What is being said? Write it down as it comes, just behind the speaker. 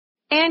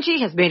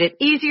Angie has made it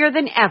easier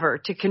than ever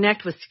to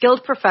connect with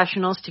skilled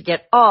professionals to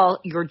get all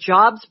your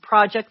jobs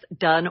projects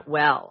done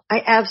well.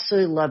 I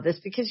absolutely love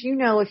this because,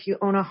 if you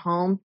own a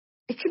home,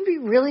 it can be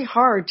really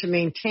hard to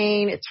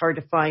maintain. It's hard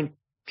to find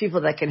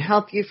people that can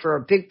help you for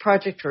a big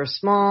project or a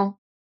small.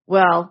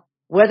 Well,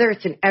 whether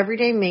it's in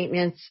everyday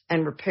maintenance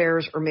and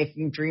repairs or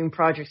making dream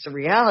projects a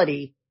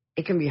reality,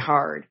 it can be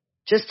hard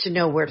just to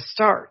know where to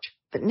start.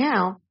 But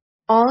now,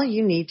 all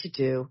you need to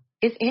do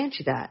is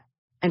Angie that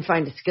and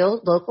find a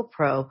skilled local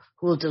pro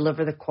who will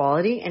deliver the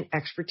quality and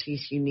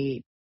expertise you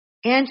need.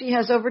 Angie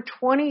has over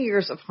 20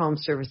 years of home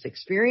service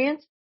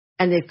experience,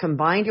 and they've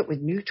combined it with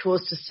new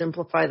tools to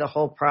simplify the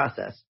whole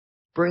process.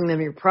 Bring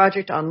them your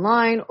project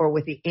online or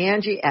with the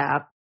Angie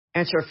app,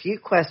 answer a few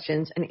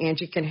questions, and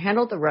Angie can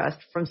handle the rest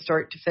from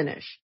start to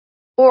finish.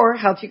 Or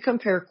help you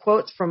compare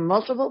quotes from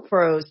multiple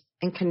pros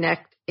and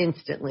connect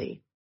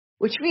instantly,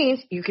 which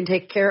means you can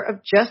take care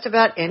of just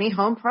about any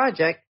home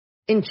project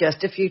in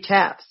just a few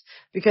taps.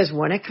 Because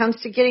when it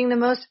comes to getting the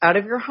most out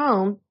of your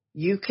home,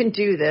 you can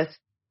do this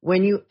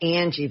when you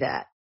Angie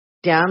that.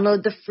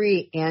 Download the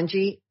free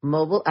Angie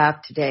mobile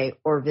app today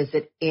or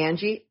visit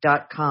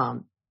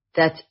Angie.com.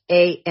 That's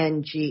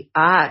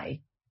ANGI.com.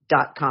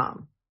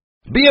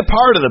 Be a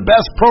part of the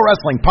best pro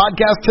wrestling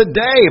podcast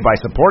today by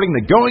supporting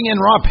the Going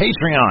In Raw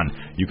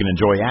Patreon. You can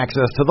enjoy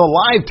access to the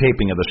live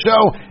taping of the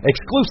show,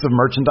 exclusive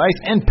merchandise,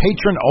 and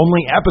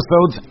patron-only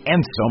episodes,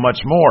 and so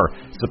much more.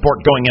 Support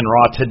Going In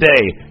Raw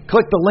today.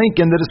 Click the link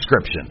in the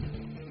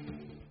description.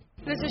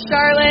 This is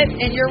Charlotte,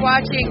 and you're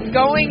watching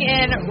Going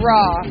In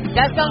Raw.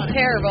 That sounds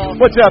terrible.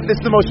 What's up? This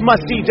is the most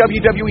must-see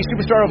WWE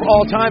superstar of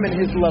all time and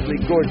his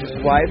lovely, gorgeous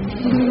wife,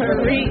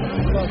 Marie.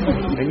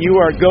 And you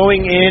are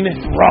going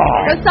in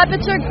raw. What's up?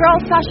 It's your girl,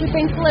 Sasha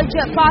Banks,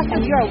 Legit Boss,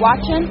 and you are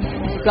watching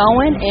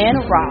Going In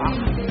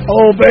Raw.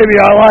 Oh, baby,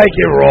 I like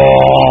it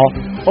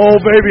raw. Oh,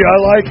 baby, I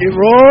like it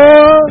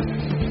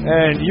raw.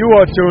 And you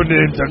are tuned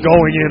in to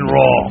Going In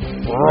Raw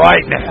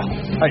right now.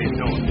 How you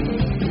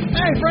doing?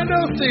 Hey, friendo,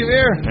 Steve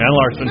here. And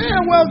Larson.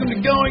 And welcome to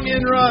Going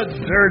In Raw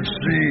Dirt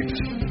Sheet,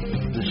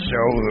 the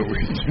show that we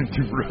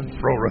do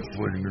pro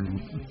wrestling news.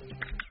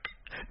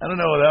 I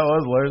don't know what that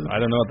was, Larson. I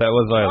don't know what that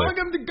was either.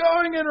 Welcome to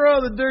Going In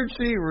Raw, the Dirt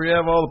Sheet, where we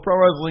have all the pro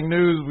wrestling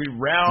news. We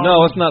round.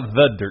 No, it's not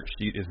the Dirt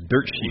Sheet. It's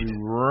Dirt Sheet.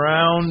 We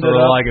round so it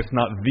up. Like it's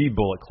not the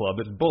Bullet Club.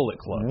 It's Bullet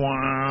Club.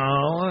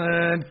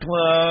 Bullet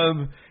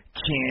Club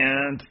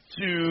can't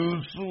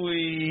too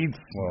sweet.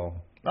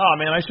 Well. Oh,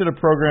 man, I should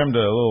have programmed a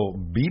little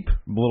beep,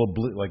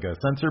 like a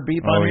sensor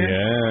beep on here.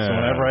 Yeah. So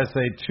whenever I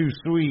say too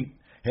sweet,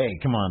 hey,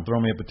 come on, throw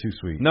me up a too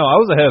sweet. No, I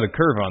was ahead of the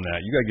curve on that.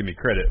 You got to give me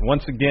credit.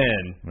 Once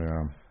again,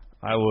 yeah.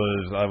 I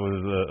was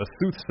a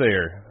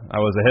soothsayer. I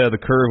was ahead of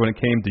the curve when it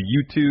came to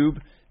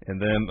YouTube,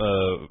 and then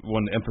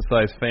wanted to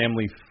emphasize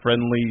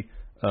family-friendly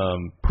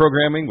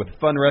programming with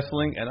fun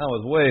wrestling, and I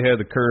was way ahead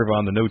of the curve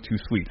on the no too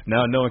sweet.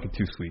 Now no one can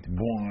too sweet.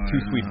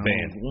 Too sweet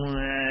band.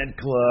 Bullet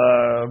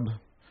Club.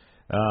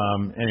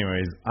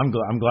 Anyways, I'm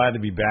glad to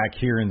be back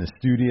here in the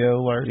studio,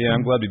 Larson. Yeah,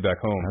 I'm glad to be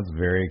back home. That's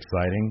very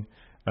exciting.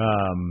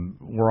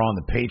 We're on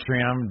the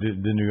Patreon.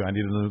 I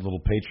did a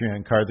little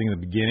Patreon card thing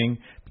at the beginning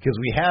because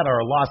we had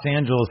our Los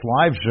Angeles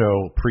live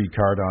show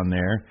pre-card on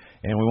there,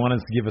 and we wanted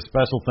to give a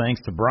special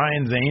thanks to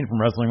Brian Zane from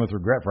Wrestling with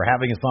Regret for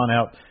having us on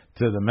out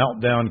to the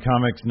Meltdown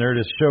Comics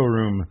Nerdist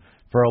showroom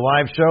for a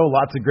live show.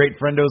 Lots of great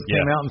friendos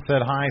came out and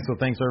said hi, so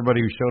thanks to everybody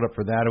who showed up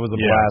for that. It was a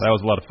blast. That was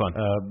a lot of fun.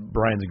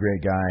 Brian's a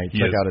great guy.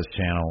 Check out his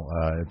channel.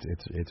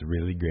 It's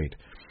really great.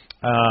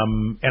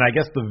 And I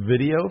guess the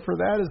video for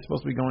that is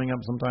supposed to be going up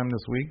sometime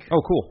this week.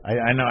 Oh, cool.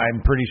 I know. I'm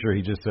pretty sure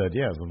he just said,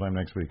 sometime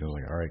next week. I was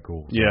like, all right,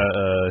 cool. So,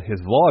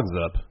 his vlog's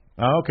up.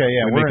 Oh, okay,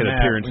 yeah. We make an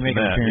appearance in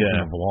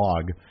a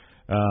vlog.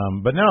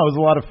 But no, it was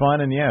a lot of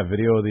fun, and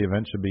video of the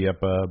event should be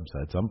up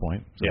at some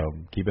point. So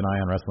keep an eye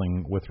on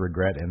Wrestling with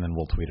Regret, and then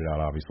we'll tweet it out,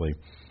 obviously.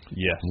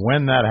 Yes.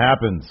 When that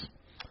happens.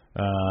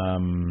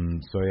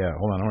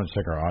 Hold on, I want to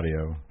check our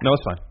audio. No,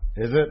 it's fine.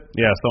 Is it?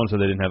 Yeah, someone said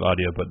they didn't have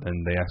audio, but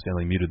then they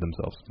accidentally muted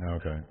themselves.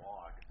 Okay.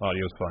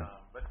 Audio's fine.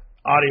 But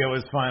audio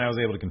is fine. I was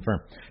able to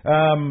confirm.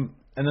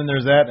 And then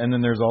there's that, and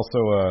then there's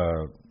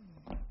also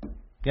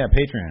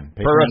Patreon.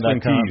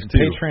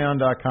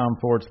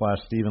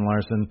 Patreon.com/Steven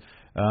Larson.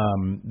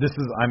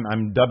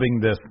 I'm dubbing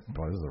this.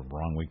 Boy, this is a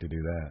wrong week to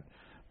do that.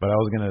 But I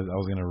was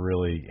gonna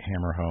really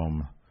hammer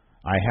home.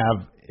 I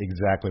have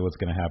exactly what's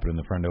gonna happen in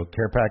the Friendo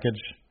Care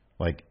package.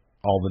 Like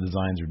all the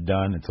designs are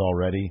done. It's all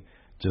ready.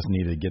 Just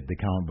need to get the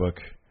comic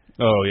book.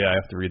 Oh yeah, I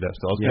have to read that.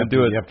 So I was gonna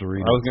do it. You have to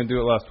read. I was gonna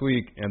do it last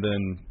week, and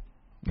then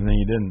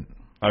you didn't.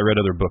 I read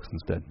other books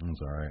instead.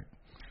 That's all right.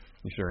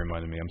 You should have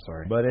reminded me. I'm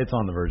sorry. But it's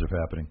on the verge of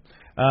happening.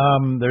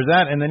 There's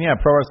that, and then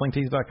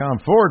ProWrestlingTees.com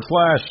 /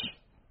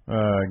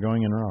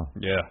 Going In Raw.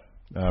 Yeah.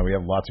 We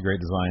have lots of great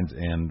designs,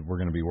 and we're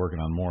going to be working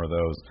on more of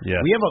those.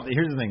 Yeah.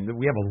 Here's the thing.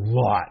 We have a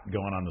lot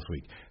going on this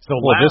week. So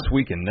this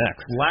week and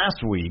next.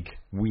 Last week,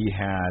 we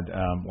had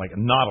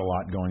not a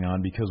lot going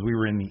on because we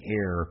were in the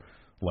air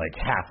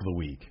half of the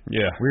week.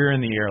 Yeah. We were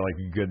in the air a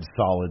good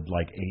solid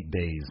 8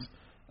 days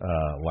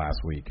last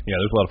week. Yeah,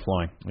 there's a lot of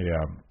flying.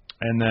 Yeah.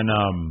 And then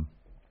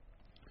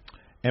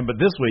But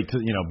this week,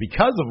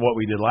 because of what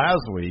we did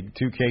last week,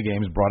 2K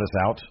Games brought us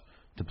out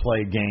to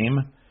play a game,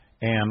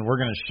 and we're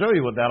going to show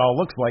you what that all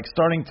looks like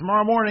starting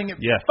tomorrow morning at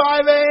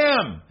 5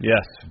 a.m.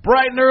 Yes.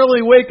 Bright and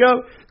early, wake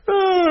up.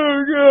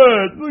 Oh,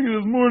 God, look at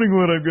this morning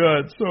one I've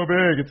got. It's so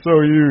big. It's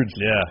so huge.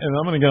 Yeah. And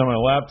I'm going to get on my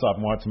laptop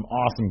and watch some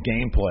awesome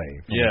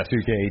gameplay from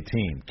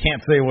 2K18.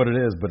 Can't say what it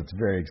is, but it's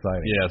very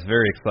exciting. Yeah, it's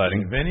very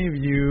exciting. And if any of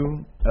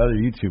you other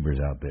YouTubers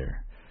out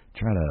there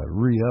try to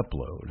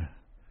re-upload,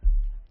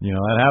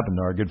 that happened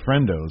to our good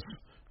friendos.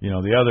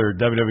 The other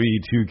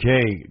WWE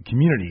 2K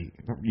community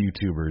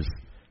YouTubers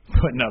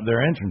putting up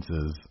their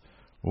entrances.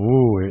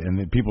 Ooh, and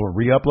the people are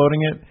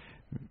re-uploading it.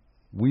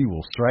 We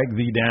will strike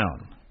thee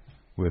down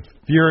with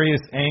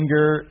furious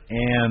anger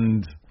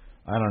and,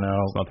 I don't know.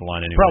 It's not the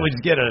line anyway. Probably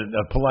just get a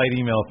polite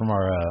email from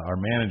our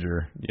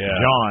manager,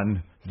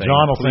 John.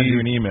 John will send you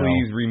an email.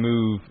 Please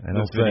remove and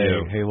he'll say,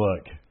 hey,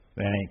 look,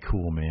 that ain't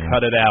cool, man.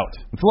 Cut it out.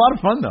 It's a lot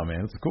of fun, though,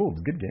 man. It's cool. It's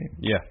a good game.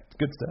 Yeah. It's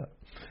good stuff.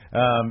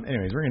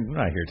 Anyways, we're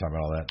not here talking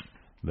about all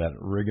that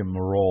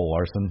rigmarole,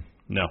 Larson.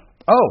 No.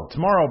 Oh,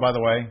 tomorrow, by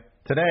the way.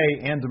 Today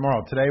and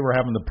tomorrow. Today we're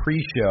having the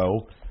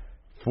pre-show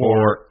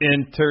for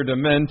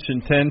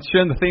Interdimension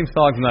Tension. The theme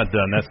song's not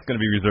done. That's going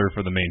to be reserved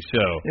for the main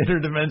show.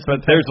 Interdimension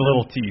But there's a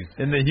little tease.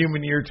 In the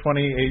human year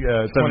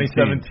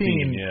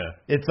 2017, yeah.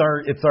 It's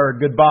our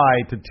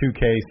goodbye to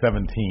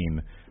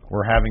 2K17.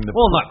 We're having the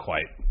not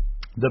quite.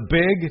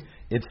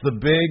 It's the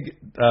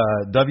big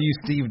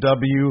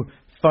WCW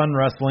Fun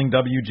Wrestling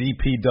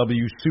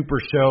WGPW Super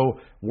Show.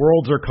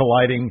 Worlds are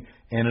colliding,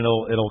 and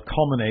it'll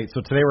culminate.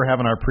 So today we're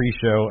having our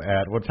pre-show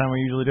at what time we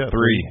usually do it?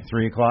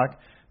 3 o'clock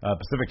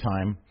Pacific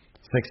time.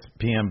 6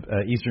 p.m.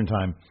 Eastern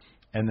time,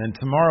 and then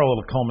tomorrow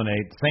it'll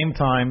culminate same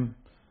time.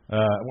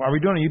 Are we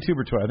doing a YouTube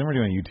or Twitch? I think we're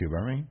doing YouTube,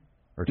 aren't we?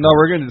 No,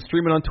 we're going to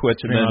stream it on Twitch,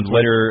 and then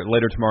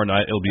later tomorrow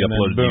night it'll be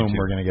uploaded. Boom, to YouTube.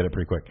 We're going to get it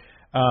pretty quick.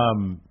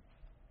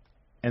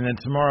 And then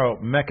tomorrow,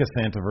 Mecha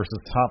Santa versus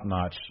Top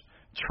Notch.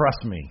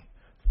 Trust me,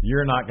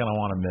 you're not going to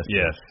want to miss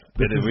this.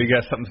 We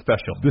got something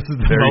special. This is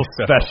the most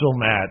special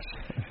match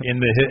in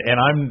the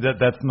and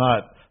that's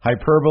not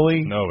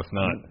hyperbole. No, it's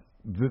not.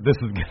 This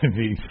is going to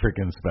be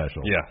freaking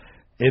special. Yeah.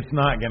 It's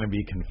not going to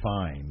be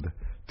confined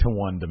to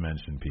one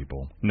dimension,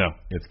 people. No.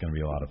 It's going to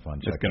be a lot of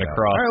fun. It's going to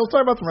cross. All right, let's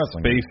talk about some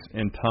wrestling. Space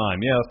and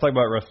time. Yeah, let's talk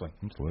about wrestling.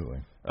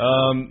 Absolutely.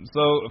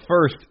 So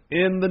first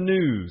in the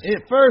news.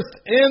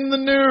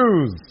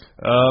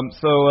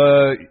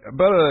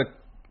 About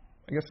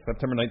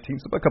September 19th,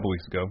 so about a couple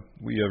weeks ago,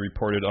 we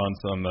reported on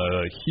some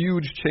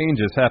huge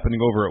changes happening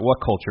over at What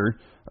Culture.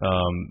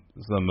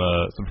 Some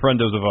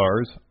friendos of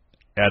ours,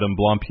 Adam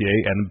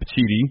Blampier, Adam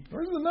Pacitti.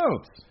 Where's the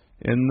notes?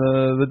 In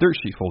the dirt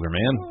sheet folder,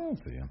 man. Oh, I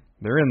see them.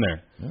 They're in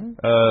there.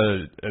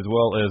 Yeah. As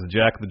well as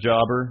Jack the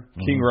Jobber,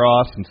 King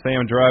Ross, and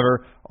Sam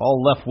Driver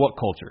all left What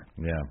Culture.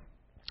 Yeah.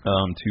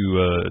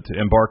 To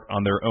embark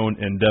on their own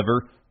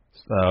endeavor.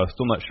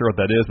 Still not sure what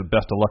that is, but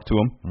best of luck to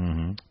them.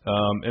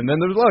 Mm-hmm. And then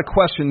there's a lot of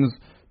questions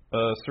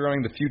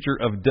surrounding the future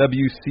of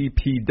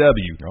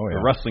WCPW,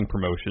 the wrestling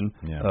promotion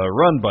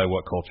run by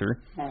What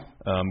Culture,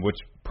 which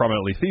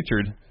prominently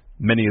featured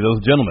many of those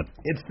gentlemen.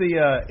 It's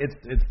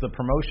the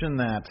promotion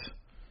that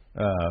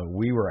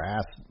we were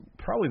asked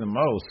probably the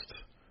most.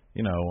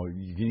 Can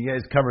you guys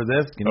cover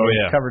this? Can you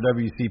guys cover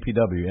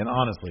WCPW? And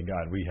honestly,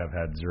 God, we have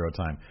had zero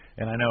time.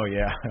 And I know,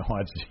 I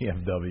watch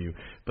GFW,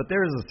 but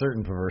there is a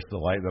certain perverse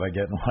delight that I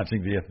get in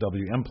watching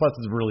VFW. And plus,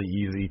 it's really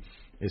easy.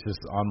 It's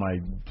just on my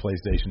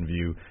PlayStation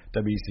View,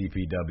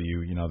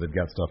 WCPW. They've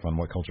got stuff on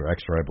What Culture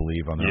Extra, I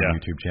believe, on their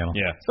YouTube channel.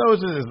 Yeah. So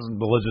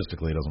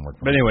logistically, it doesn't work.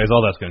 But anyways,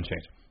 all that's going to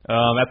change.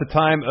 At the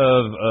time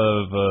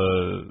of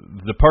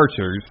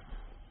departures,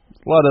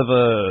 a lot of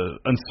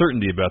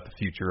uncertainty about the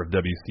future of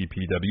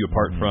WCPW,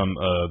 apart from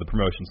the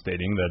promotion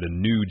stating that a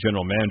new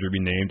general manager would be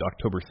named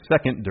October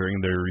 2nd during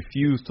their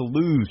Refuse to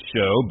Lose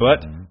show.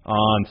 But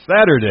on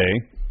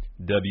Saturday,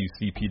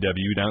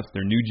 WCPW announced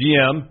their new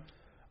GM.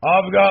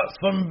 I've got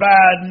some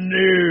bad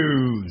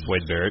news.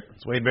 Wade Barrett.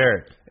 It's Wade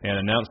Barrett. And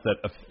announced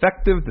that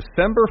effective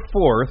December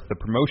 4th, the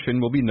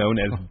promotion will be known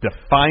as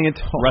Defiant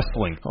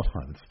Wrestling. Hold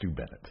on, it's Stu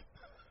Bennett.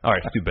 All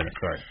right, Stu Bennett,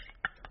 sorry.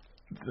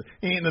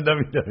 He ain't in the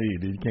WWE,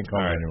 dude. You can't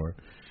call him anymore.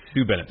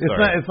 Stu Bennett,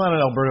 It's not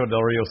an Alberto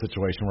Del Rio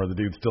situation where the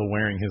dude's still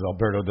wearing his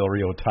Alberto Del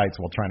Rio tights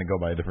while trying to go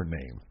by a different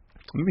name.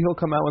 Maybe he'll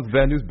come out with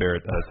Bad News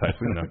Barrett tights.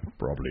 We don't know.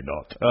 Probably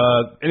not.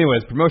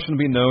 Anyways, promotion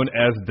will be known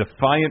as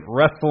Defiant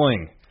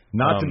Wrestling.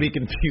 Not to be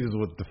confused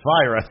with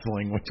Defy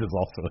Wrestling, which is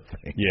also a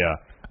thing. Yeah.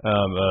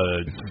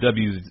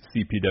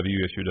 WCPW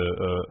issued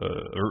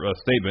a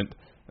statement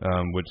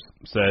which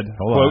said,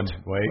 Hold on.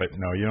 Wait.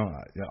 No, you don't.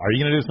 Are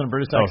you going to do some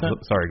British accent?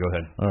 Sorry, go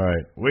ahead. All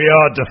right. We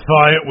Are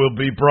Defiant will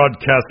be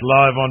broadcast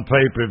live on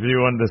pay-per-view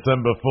on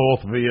December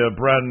 4th via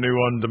brand new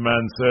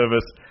on-demand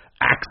service,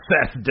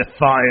 Access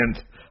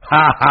Defiant.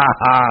 Ha ha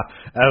ha!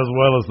 As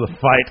well as the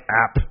Fight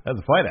app.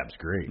 The Fight app's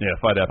great. Yeah,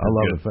 Fight app. I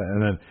love it.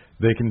 And then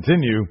they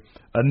continue.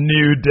 A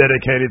new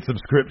dedicated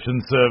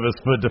subscription service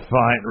for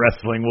Defiant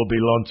Wrestling will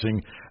be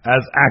launching as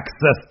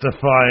Access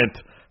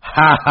Defiant.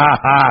 Ha ha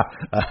ha!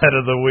 Ahead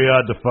of the We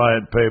Are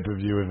Defiant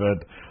pay-per-view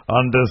event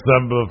on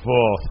December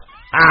 4th.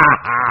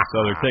 So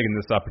they're taking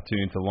this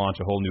opportunity to launch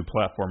a whole new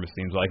platform, it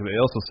seems like. They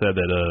also said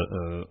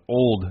that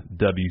old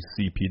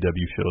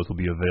WCPW shows will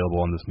be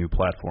available on this new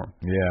platform.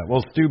 Yeah,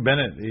 well, Stu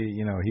Bennett,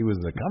 he was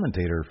a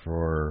commentator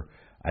for,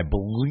 I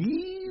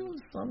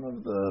believe, some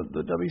of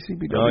the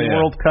WCPW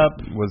World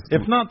Cup.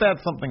 If not that,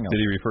 something else.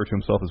 Did he refer to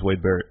himself as Wade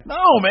Barrett? No,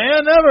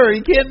 man, never.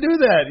 He can't do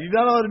that. You're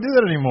not allowed to do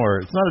that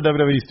anymore. It's not a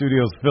WWE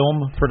Studios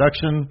film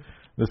production.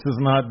 This is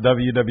not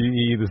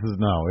WWE. It's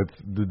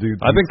the dude.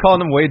 I've been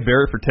calling him Wade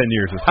Barrett for 10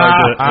 years. It's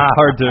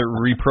hard to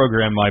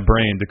reprogram my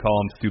brain to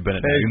call him Stu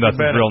Bennett. Hey, that's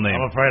his real name.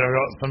 I'm afraid I've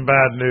got some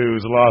bad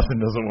news. Lawson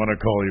doesn't want to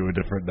call you a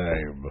different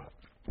name.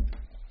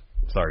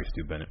 Sorry,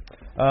 Stu Bennett.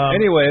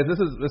 Anyway, these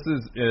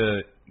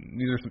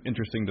are some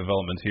interesting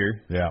developments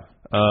here. Yeah.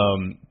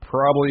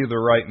 Probably the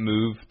right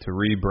move to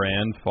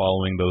rebrand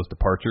following those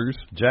departures.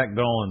 Jack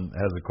Dolan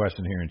has a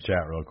question here in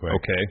chat real quick.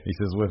 Okay. He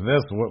says, with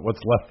this,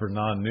 what's left for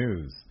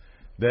non-news?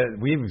 That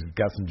we've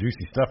got some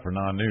juicy stuff for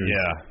non-news.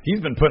 Yeah.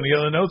 He's been putting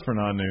together notes for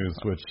non-news,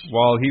 which...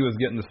 While he was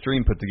getting the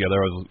stream put together,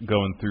 I was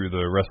going through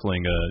the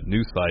wrestling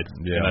news sites,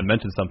 and I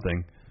mentioned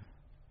something,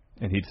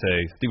 and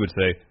Steve would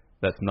say,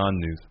 that's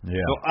non-news. Yeah.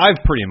 So I've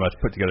pretty much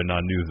put together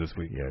non-news this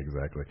week. Yeah,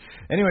 exactly.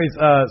 Anyways,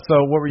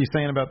 so what were you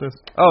saying about this?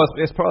 Oh,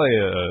 it's probably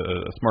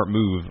a smart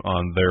move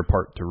on their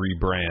part to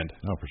rebrand.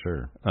 Oh, for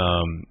sure.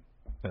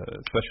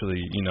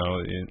 Especially,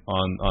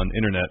 on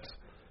internet,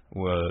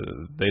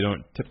 they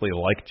don't typically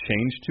like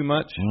change too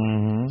much.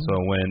 Mm-hmm. So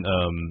when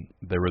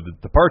there were the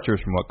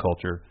departures from What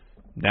Culture,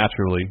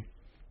 naturally,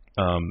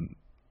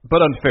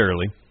 but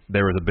unfairly,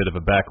 there was a bit of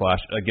a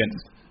backlash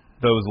against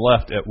those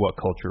left at What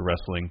Culture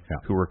Wrestling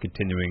who were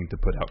continuing to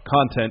put out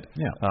content.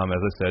 Yeah. As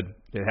I said,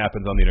 it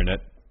happens on the internet.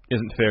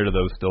 Isn't fair to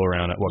those still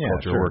around at What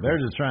Culture sure. working. They're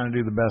just trying to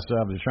do the best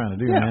job they're trying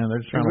to do, man. They're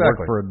just trying to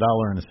work for $1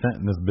 and a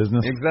cent in this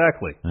business.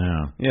 Exactly.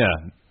 Yeah.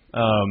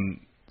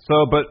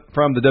 But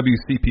from the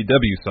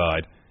WCPW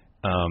side,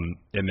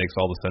 it makes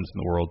all the sense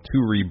in the world to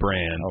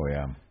rebrand. Oh,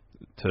 yeah.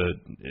 To,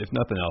 if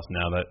nothing else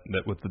now,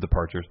 that with the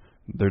departures,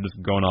 they're just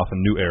going off a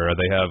new era.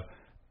 They have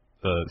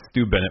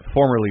Stu Bennett,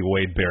 formerly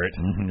Wade Barrett,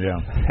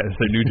 as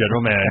their new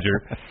general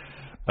manager,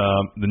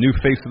 the new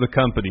face of the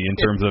company in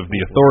terms of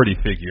the authority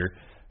figure.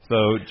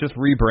 So just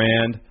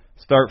rebrand,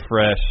 start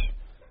fresh.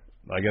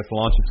 I guess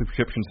launch a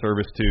subscription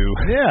service too.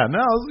 Yeah,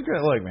 no, this is great.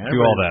 Look, man, do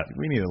all that.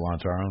 We need to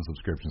launch our own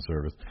subscription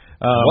service.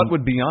 What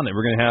would be on it?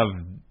 We're going to have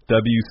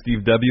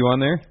Steve W on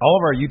there. All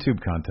of our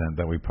YouTube content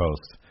that we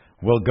post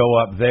will go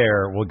up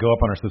there. Will go up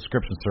on our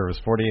subscription service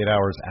 48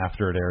 hours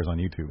after it airs on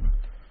YouTube.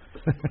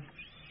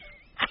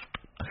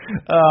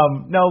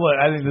 No, look,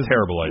 I think this is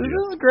terrible idea.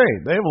 This is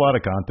great. They have a lot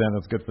of content.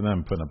 That's good for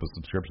them putting up a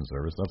subscription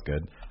service. That's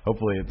good.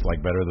 Hopefully, it's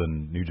like better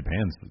than New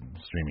Japan's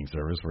streaming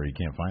service where you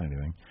can't find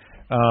anything.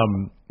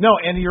 No,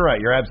 and you're right.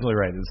 You're absolutely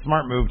right. It's a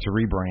smart move to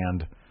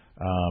rebrand.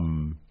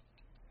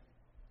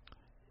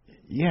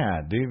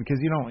 Yeah, dude, because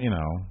you don't,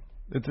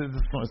 it's I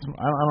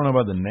don't know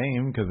about the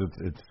name because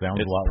it sounds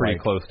a lot pretty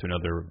like, close to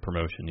another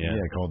promotion. Yeah,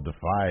 called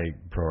Defy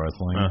Pro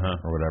Wrestling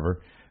or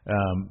whatever.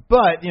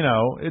 But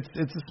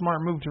it's a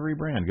smart move to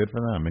rebrand. Good for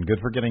them, and good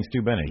for getting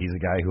Stu Bennett. He's a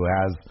guy who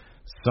has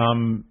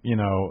some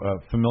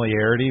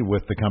familiarity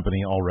with the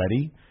company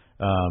already.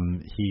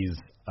 He's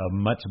a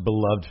much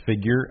beloved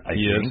figure. I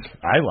think.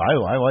 I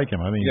like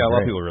him. I think a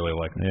lot of people really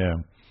like him. Yeah,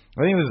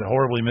 I think he was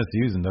horribly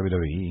misused in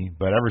WWE,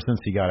 but ever since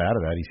he got out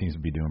of that, he seems to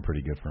be doing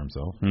pretty good for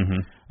himself.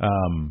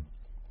 Mm-hmm.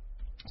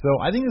 So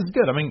I think this is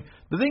good. I mean,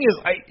 the thing is,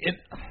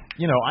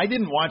 I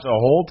didn't watch a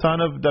whole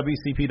ton of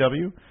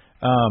WCPW,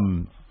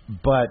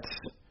 but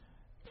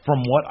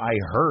from what I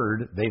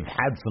heard, they've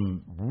had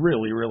some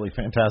really, really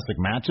fantastic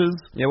matches.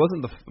 Yeah,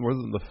 wasn't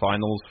the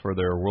finals for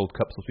their World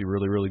Cup supposed to be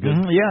really, really good?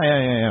 Mm-hmm.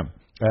 Yeah.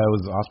 It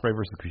was Ospreay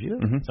versus Kushida.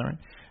 Mm-hmm. Sorry.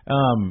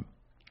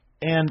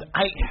 And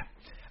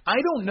I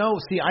don't know.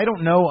 See, I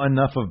don't know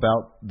enough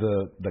about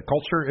the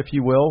culture, if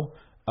you will,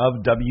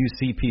 of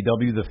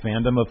WCPW, the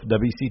fandom of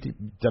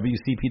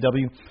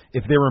WCPW.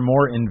 If they were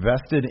more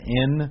invested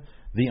in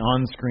the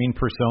on-screen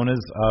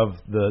personas of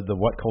the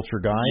What Culture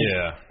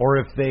guys, or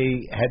if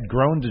they had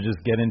grown to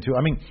just get into.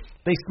 I mean,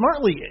 they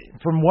smartly,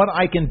 from what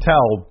I can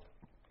tell,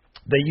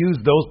 they use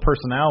those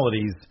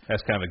personalities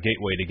as kind of a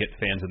gateway to get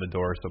fans in the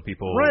door, so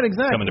people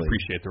come and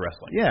appreciate the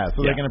wrestling. Yeah,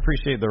 so they can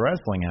appreciate the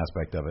wrestling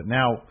aspect of it.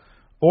 Now,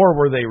 or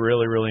were they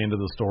really, really into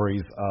the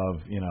stories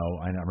of,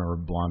 I remember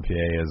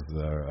Blampier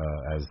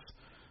as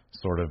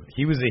sort of,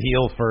 he was a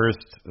heel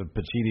first,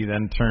 Pacitti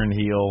then turned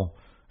heel,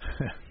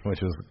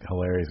 which was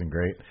hilarious and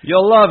great.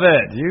 You'll love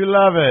it. You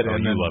love it. Oh,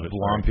 and then love it.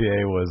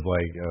 Blampier was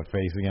like a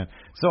face again.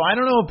 So I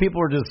don't know if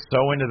people were just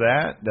so into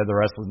that the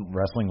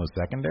wrestling was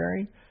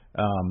secondary.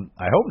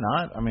 I hope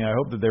not. I mean, I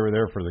hope that they were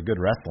there for the good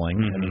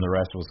wrestling, and then the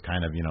rest was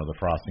kind of, the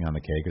frosting on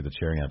the cake or the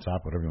cherry on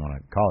top, whatever you want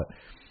to call it.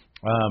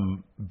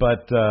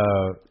 But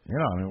I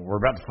mean, we're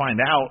about to find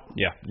out.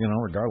 Yeah.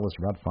 Regardless,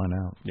 we're about to find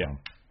out. Yeah.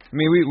 I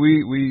mean,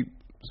 we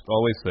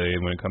always say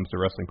when it comes to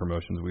wrestling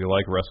promotions, we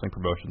like wrestling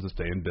promotions to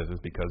stay in business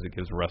because it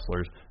gives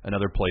wrestlers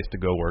another place to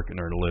go work and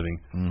earn a living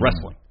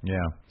wrestling. Yeah.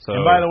 So,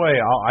 and by the way,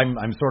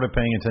 I'm sort of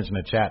paying attention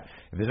to chat.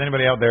 If there's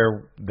anybody out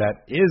there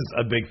that is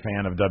a big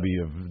fan of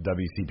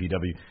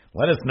WCPW,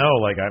 let us know.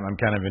 Like, I'm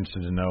kind of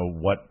interested to know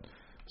what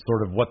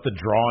the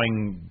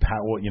drawing,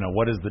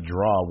 what is the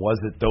draw? Was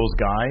it those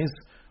guys?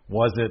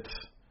 Was it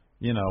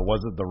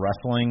the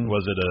wrestling?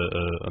 was it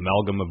a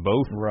amalgam of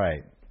both?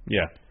 Right.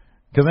 Yeah.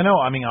 Because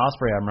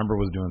Ospreay, I remember,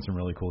 was doing some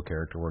really cool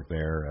character work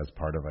there as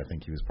part of, I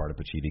think he was part of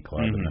Pachiti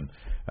Club. Mm-hmm. And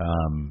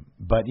then,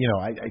 but,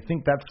 I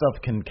think that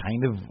stuff can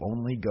kind of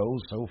only go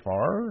so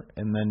far,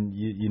 and then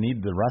you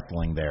need the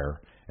wrestling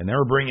there. And they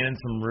were bringing in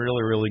some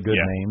really, really good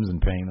names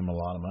and paying them a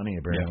lot of money,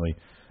 apparently.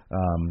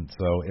 Yeah.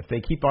 So if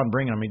they keep on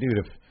bringing,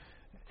 dude,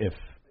 if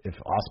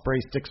Ospreay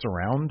sticks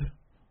around,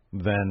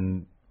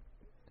 then,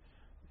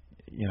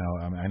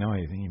 I know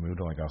I think he moved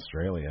to like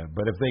Australia,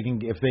 but if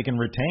they can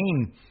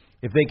retain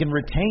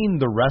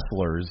the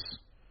wrestlers,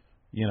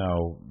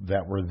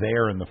 that were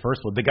there in the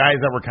first one, the guys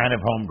that were kind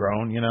of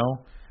homegrown,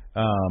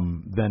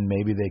 then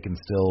maybe they can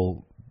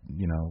still,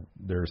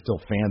 they're still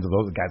fans of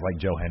those guys like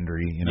Joe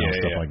Hendry,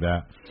 stuff like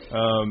that.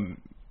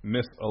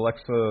 Miss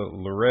Alexa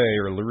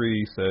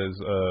Lurie says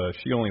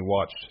she only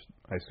watched,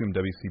 I assume,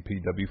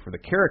 WCPW for the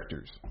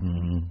characters.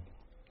 Mm-hmm.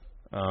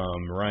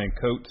 Ryan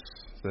Coates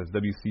says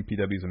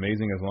WCPW is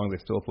amazing. As long as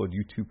they still upload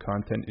YouTube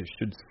content, it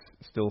should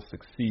still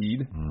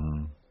succeed.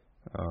 Mm-hmm.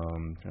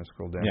 Trying to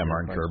scroll down. Yeah,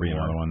 Martin Kirby,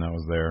 another one that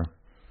was there.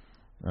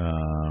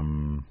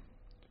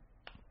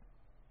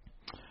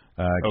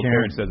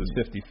 Karen says it's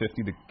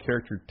 50-50. The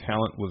character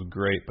talent was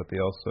great, but they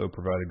also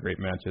provided great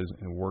matches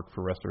and work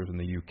for wrestlers in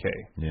the UK.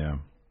 Yeah.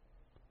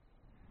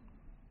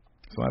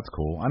 So that's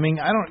cool. I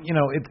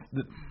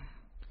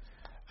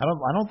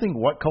don't think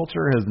What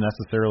Culture has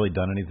necessarily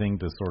done anything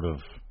to sort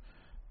of,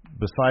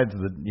 besides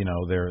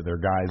their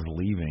guys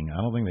leaving,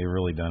 I don't think they've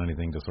really done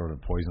anything to sort of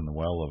poison the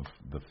well of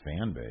the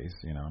fan base.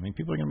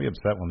 People are going to be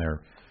upset when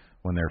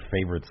their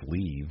favorites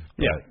leave.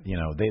 But,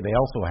 they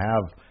also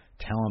have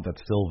talent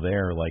that's still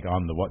there, like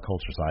on the What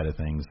Culture side of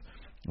things,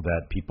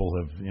 that people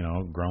have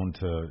grown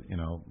to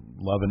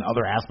love in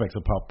other aspects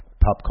of pop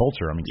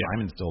culture.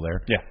 Simon's still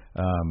there. Yeah.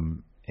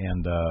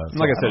 And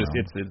like I said,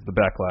 it's the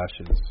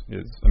backlash is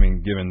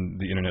given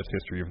the internet's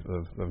history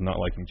of not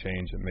liking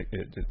change,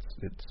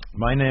 it's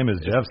my name is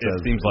Jeff.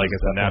 It seems like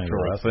it's a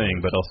natural thing,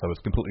 but also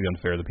it's completely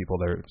unfair to people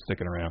that are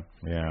sticking around.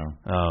 Yeah.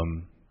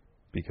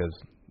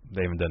 Because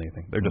they haven't done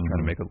anything. They're just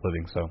trying to make a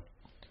living. So.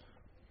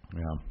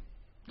 Yeah.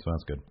 So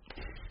that's good.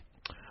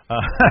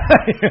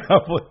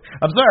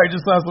 I'm sorry, I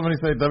just saw somebody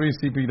say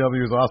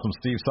WCPW is awesome.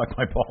 Steve, suck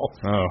my balls.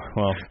 Oh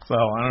well. So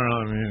I don't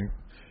know.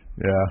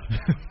 Yeah.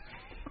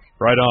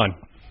 Right on.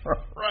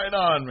 Right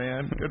on,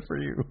 man. Good for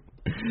you.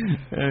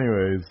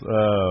 Anyways,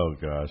 oh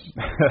gosh.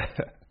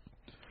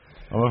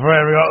 I'm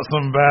afraid we got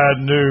some bad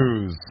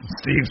news.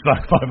 Steve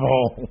sucked my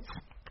balls.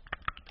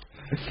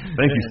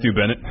 Thank you, Stu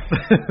Bennett.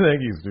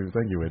 Thank you, Stu.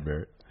 Thank you, Wade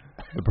Barrett.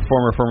 The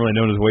performer formerly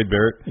known as Wade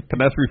Barrett.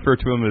 Can I refer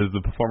to him as the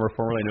performer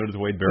formerly known as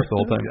Wade Barrett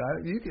the whole time?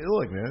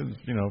 Look, man.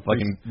 If I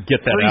can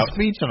get that free out.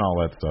 Speech and all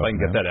that stuff. If I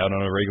can get that out on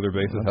a regular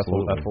basis, that's a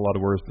lot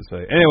of words to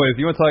say. Anyways,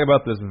 you want to talk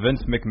about this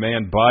Vince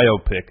McMahon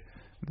biopic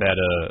that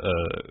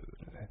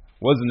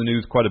was in the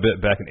news quite a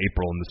bit back in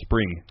April in the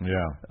spring.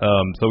 Yeah.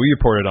 So we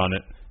reported on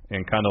it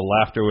and kind of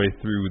laughed our way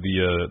through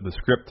the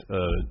script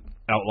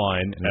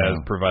outline as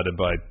provided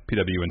by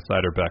PW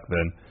Insider back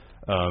then.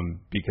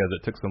 Because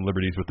it took some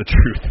liberties with the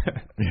truth.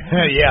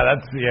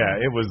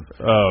 It was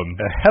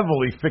a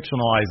heavily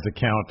fictionalized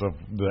account of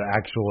the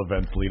actual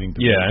events leading to.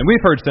 Yeah, and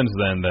we've heard since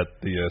then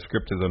that the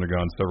script has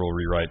undergone several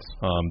rewrites.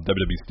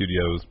 WWE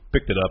Studios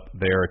picked it up;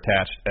 they are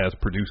attached as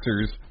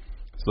producers,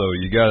 so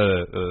you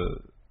gotta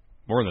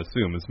more than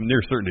assume it's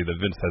near certainty that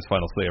Vince has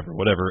final say over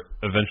whatever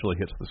eventually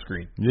hits the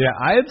screen. Yeah,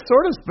 I had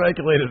sort of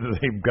speculated that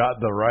they've got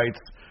the rights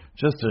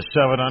just to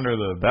shove it under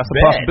the That's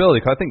bed. a possibility.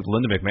 I think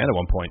Linda McMahon at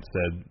one point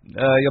said,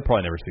 you'll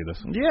probably never see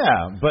this.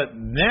 Yeah, but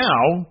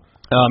now...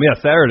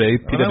 Saturday,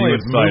 PW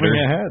Insider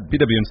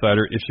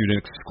issued an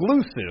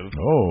exclusive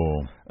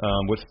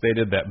which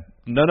stated that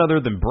none other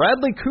than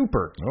Bradley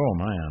Cooper. Oh,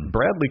 man.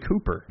 Bradley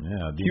Cooper.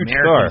 Yeah, the huge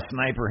American star.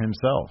 sniper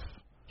himself.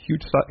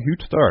 Huge star.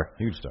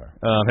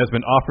 Has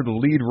been offered the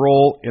lead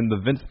role in the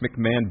Vince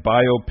McMahon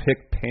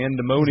biopic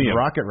Pandemonium. He's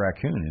Rocket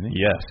Raccoon, isn't he?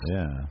 Yes.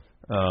 Yeah.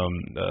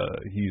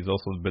 He's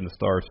also been the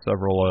star of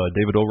several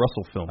David O.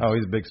 Russell films. Oh,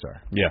 he's a big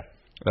star. Yeah.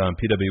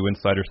 PW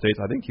Insider states,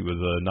 I think he was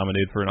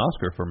nominated for an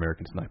Oscar for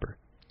American Sniper.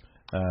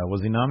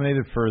 Was he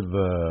nominated for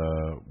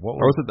the what?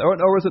 Was it the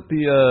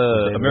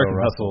American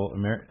Hustle?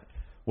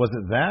 Was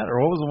it that,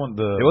 or what was the one?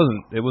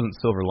 It wasn't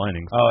Silver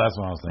Linings. Oh, that's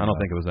what I was thinking. I don't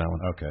think it was that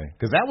one. Okay,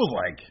 because that was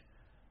like.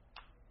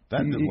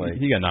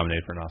 He got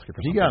nominated for an Oscar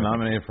for something. He got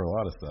nominated for a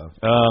lot of stuff.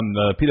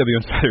 PW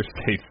Insider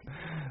states.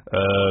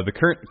 The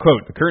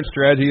current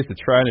strategy is to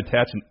try and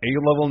attach an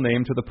A-level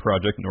name to the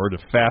project in order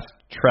to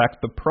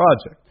fast-track the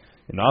project.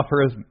 An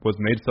offer was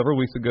made several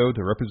weeks ago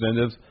to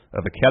representatives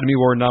of Academy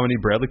Award nominee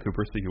Bradley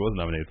Cooper. See, he was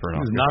nominated for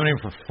an Oscar. He was nominated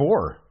for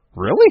 4.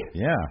 Really?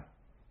 Yeah.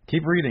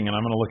 Keep reading, and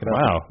I'm going to look it up.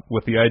 Wow.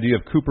 With the idea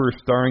of Cooper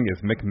starring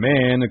as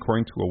McMahon,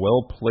 according to a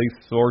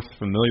well-placed source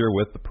familiar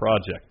with the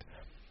project.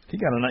 He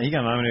got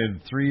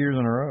nominated 3 years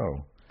in a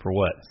row. For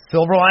what?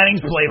 Silver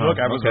Linings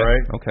Playbook. I was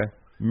right. Okay.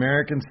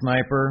 American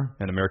Sniper.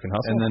 And American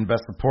Hustle? And then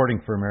Best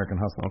Supporting for American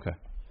Hustle. Okay.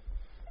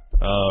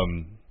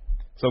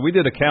 So we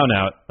did a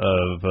count-out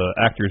of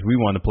actors we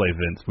wanted to play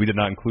Vince. We did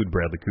not include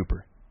Bradley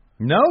Cooper.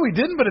 No, we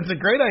didn't, but it's a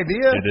great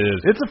idea. It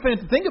is. It's a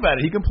think about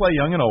it. He can play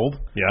young and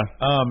old. Yeah.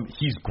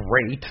 He's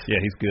great.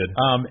 Yeah, he's good.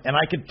 And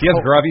I could. He has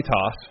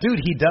gravitas. Dude,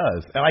 he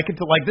does. And I could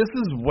this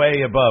is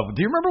way above.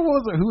 Do you remember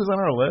who was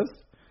on our list?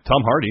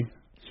 Tom Hardy.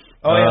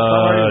 Oh yeah,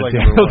 Tom Hardy.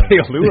 Daniel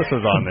Day-Lewis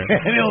was on there.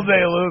 Daniel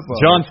Day-Lewis.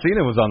 John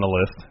Cena was on the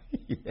list.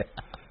 Yeah.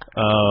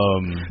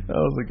 That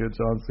was a good.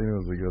 John Cena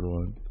was a good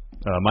one.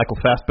 Michael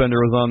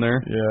Fassbender was on there.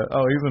 Yeah.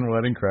 Oh, he's in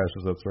Wedding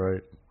Crashers. That's right.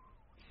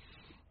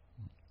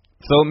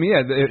 So, yeah,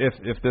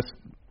 if this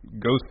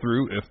goes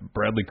through, if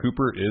Bradley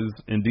Cooper is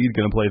indeed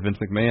going to play Vince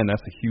McMahon,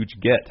 that's a huge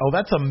get. Oh,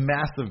 that's a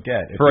massive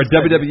get. For a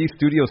WWE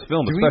Studios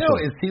film, do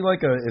especially. We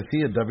know, is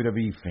he a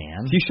WWE fan?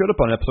 He showed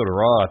up on an episode of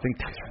Raw, I think,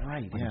 that's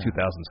right, in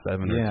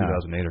 2007 or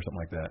 2008 or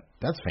something like that.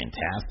 That's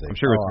fantastic. I'm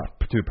sure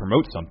it's to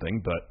promote something,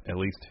 but at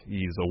least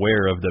he's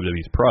aware of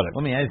WWE's product.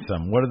 Let me ask you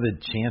something. What are the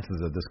chances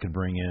that this could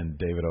bring in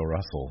David O.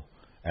 Russell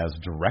as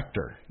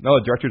director? No,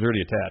 the director's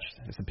already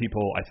attached. It's the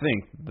people, I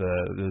think,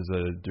 there's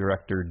a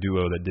director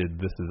duo that did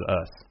This Is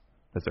Us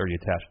that's already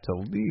attached to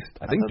at least,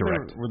 I think,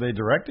 direct. Were they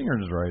directing or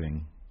just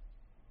writing?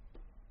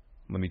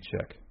 Let me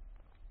check.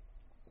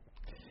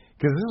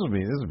 Because this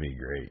would be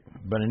great,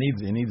 but it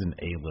needs an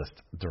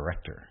A-list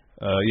director.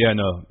 Yeah,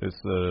 no, it's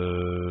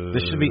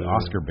this should be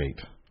Oscar bait.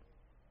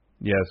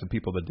 Yeah, it's the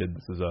people that did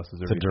This Is Us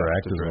is already to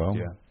direct as well.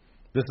 Yeah,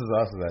 This Is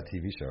Us is that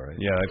TV show, right?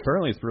 Yeah,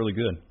 apparently it's really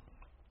good.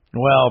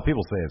 Well,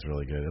 people say it's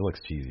really good. It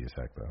looks cheesy as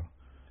heck, though.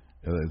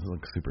 It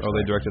looks super. Oh,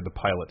 they directed the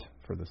pilot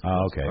for this.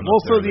 Oh, okay.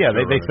 Well, so yeah,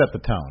 they set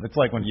the tone. It's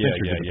like when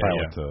Fincher did the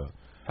pilot to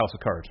House of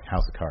Cards.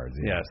 House of Cards.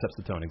 Yeah, it sets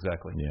the tone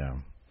exactly. Yeah.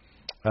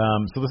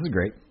 So this is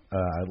great.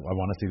 I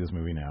want to see this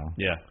movie now.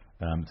 Yeah.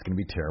 It's going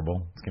to be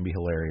terrible. It's going to be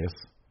hilarious.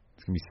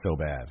 It's going to be so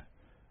bad.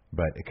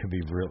 But it could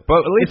be real.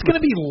 But at least it's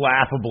going to be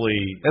laughably.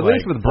 At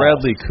least with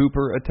Bradley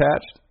Cooper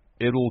attached,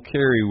 it'll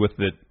carry with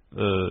it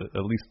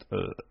at least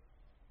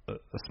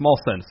a small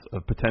sense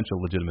of potential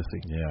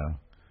legitimacy.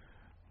 Yeah.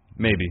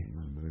 Maybe.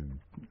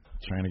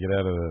 Trying to get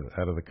out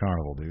of the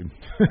carnival, dude.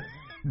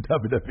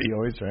 WWE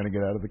always trying to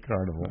get out of the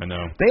carnival. I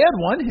know. They had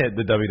one hit,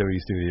 the WWE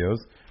Studios.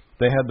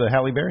 They had the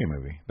Halle Berry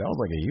movie. That was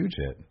like a huge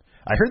hit.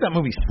 I heard that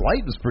movie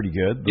Slight was pretty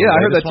good. Yeah, I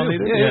heard that too.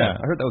 Yeah,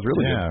 I heard that was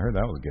really good. Yeah, I heard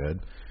that was good.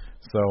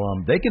 So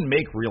they can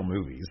make real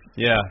movies.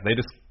 Yeah, they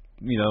just,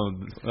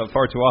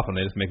 far too often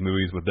they just make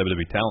movies with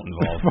WWE talent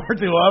involved. Far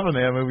too often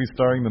they have movies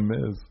starring The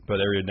Miz.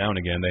 But every now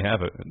and again they have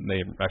it.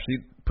 They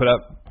actually put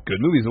out good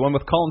movies. The one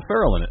with Colin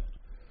Farrell in it.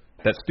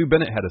 That Stu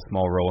Bennett had a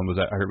small role and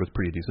I heard it was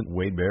pretty decent.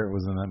 Wade Barrett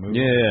was in that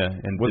movie? Yeah.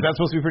 And was that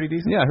supposed to be pretty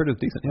decent? Yeah, I heard it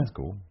was decent. Yeah. That's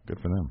cool. Good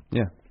for them.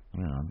 Yeah.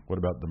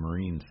 What about the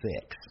Marine 6?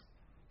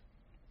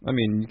 I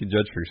mean, you can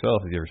judge for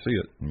yourself if you ever see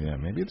it. Yeah,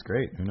 maybe it's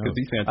great. Who knows? Could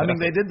be fantastic. I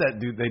mean,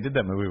 they did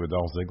that movie with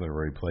Dolph Ziggler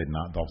where he played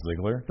not Dolph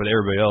Ziggler. But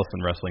everybody else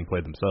in wrestling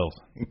played themselves.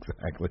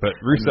 Exactly. But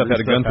Rusev had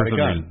a gun for some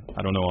reason.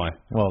 I don't know why.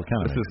 Well,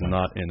 kind of. This is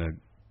not in a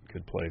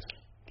good place.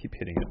 Keep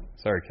hitting it.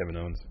 Sorry, Kevin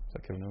Owens. Is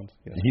that Kevin Owens?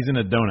 Yeah. He's in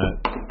a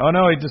donut. Oh,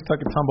 no, he just took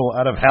a tumble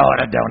out of hell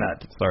in a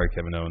donut. Sorry,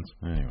 Kevin Owens.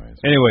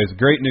 Anyways,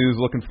 great news.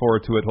 Looking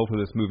forward to it.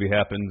 Hopefully this movie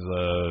happens.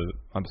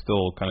 I'm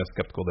still kind of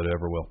skeptical that it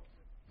ever will.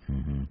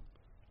 Mm-hmm.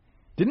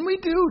 Didn't we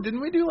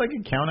do like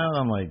a count out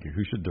on like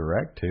who should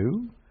direct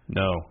too?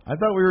 No. I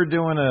thought we were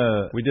doing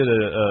we did a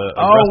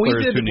we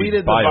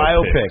did the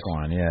biopic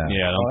one, yeah.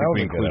 Yeah, I don't think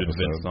we included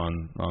Vince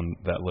on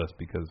that list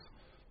because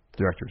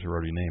directors are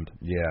already named.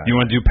 Yeah. Do you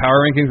want to do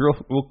power rankings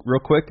real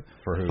quick?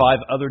 For who? 5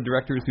 other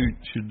directors who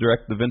should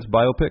direct the Vince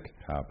biopic?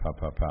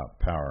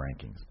 Power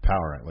rankings.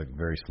 Like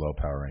very slow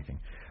power ranking.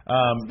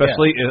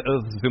 Especially,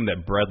 let's assume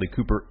that Bradley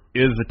Cooper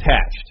is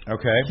attached.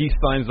 Okay. He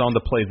signs on to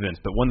play Vince,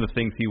 but one of the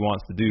things he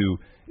wants to do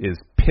is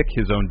pick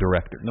his own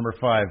director. Number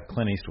 5,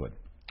 Clint Eastwood.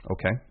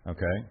 Okay.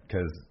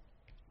 Because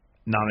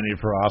nominated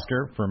for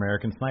Oscar for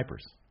American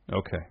Snipers.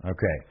 Okay.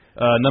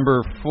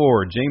 Number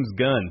 4, James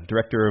Gunn,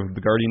 director of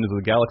the Guardians of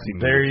the Galaxy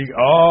movie. There you go.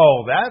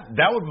 Oh, that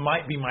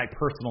might be my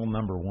personal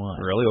number 1.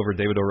 Really? Over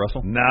David O.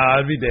 Russell?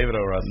 Nah, it'd be David O.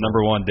 Russell.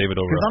 Number 1, David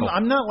O. Russell.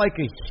 I'm not like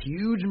a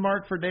huge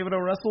mark for David O.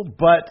 Russell,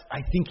 but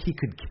I think he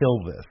could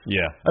kill this.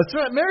 Yeah.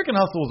 American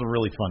Hustle was a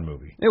really fun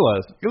movie. It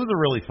was. It was a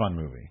really fun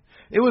movie.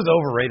 It was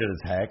overrated as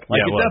heck.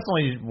 Like, it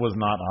definitely was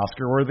not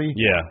Oscar worthy.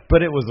 Yeah.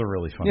 But it was a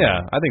really fun movie.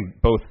 Yeah, I think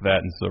both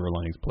that and Silver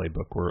Linings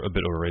Playbook were a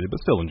bit overrated, but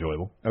still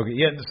enjoyable. Okay,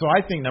 yeah, so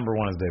I think number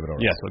 1 is David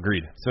O. Russell. Yes,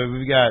 agreed. So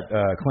we've got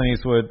Clint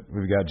Eastwood,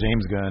 we've got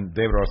James Gunn,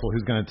 David Russell.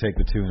 Who's going to take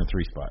the 2 and the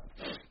 3 spot?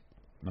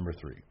 Number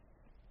 3.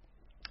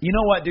 You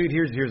know what, dude?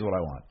 Here's what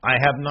I want. I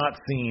have not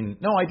seen.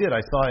 No, I did.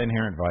 I saw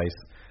Inherent Vice.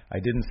 I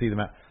didn't see the.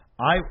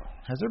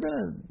 Has there been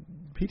a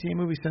PTA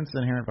movie since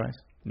Inherent Vice?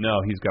 No,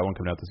 he's got one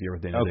coming out this year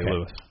with Daniel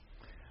Day-Lewis.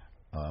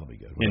 Oh, that'll be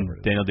good. In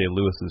Daniel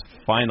Day-Lewis's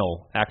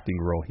final acting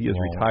role, he is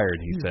retired.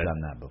 He said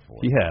done that before.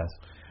 He has.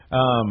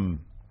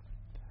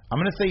 I'm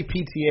going to say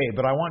PTA,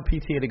 but I want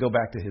PTA to go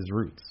back to his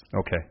roots.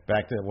 Okay.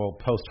 Back to,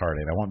 post-Hard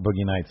Eight. I want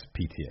Boogie Nights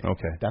PTA.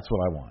 Okay. That's what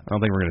I want. I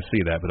don't think we're going to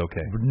see that, but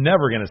okay. We're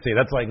never going to see.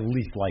 That's like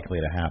least likely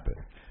to happen.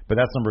 But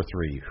that's number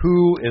 3.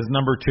 Who is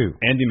number 2?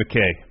 Andy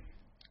McKay.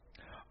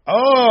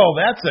 Oh,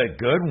 that's a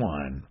good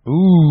one.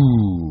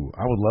 Ooh,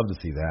 I would love to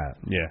see that.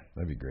 Yeah.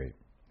 That'd be great.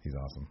 He's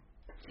awesome.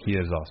 He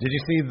is awesome. Did you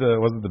see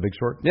was it The Big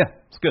Short? Yeah,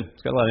 it's good.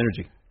 It's got a lot of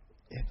energy.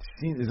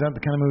 Is that the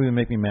kind of movie that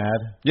make me mad?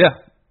 Yeah.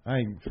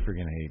 I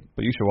freaking hate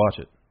But you should watch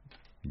it.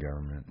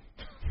 government.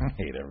 I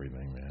hate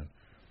everything, man.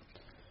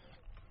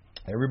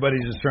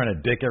 Everybody's just trying to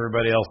dick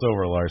everybody else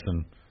over,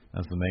 Larson.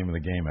 That's the name of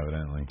the game,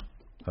 evidently.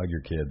 Hug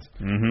your kids.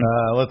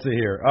 Mm-hmm. Let's see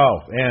here. Oh,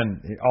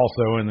 and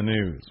also in the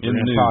news. We're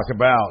going to talk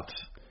about...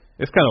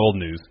 It's kind of old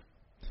news.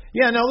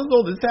 Yeah, no, this is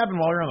old. This happened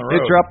while we were on the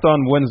road. It dropped on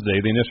Wednesday,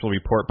 the initial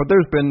report, but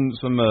there's been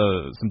some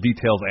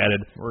details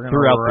added We're going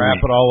throughout to the wrap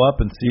week. it all up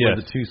and see where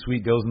Yes. the Too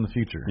Sweet goes in the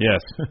future.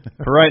 Yes.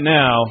 For right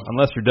now,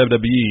 unless you're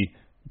WWE,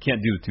 you can't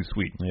do the Too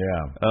Sweet.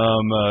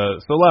 Yeah.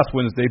 So last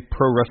Wednesday,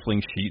 Pro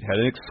Wrestling Sheet had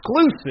an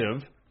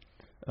exclusive,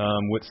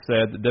 which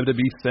said that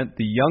WWE sent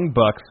the Young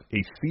Bucks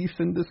a cease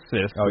and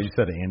desist. Oh, you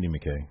said Andy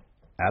McKay.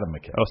 Adam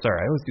McKay. Oh,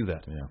 sorry, I always do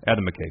that. Yeah.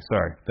 Adam McKay,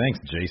 sorry. Thanks,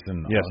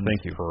 Jason. Yes,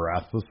 thank you.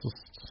 Parathesis.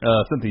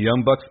 Sent the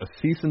Young Bucks a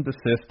cease and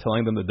desist,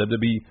 telling them that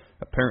WWE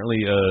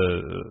apparently,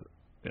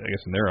 I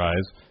guess in their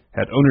eyes,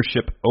 had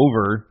ownership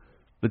over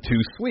the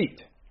Too Sweet.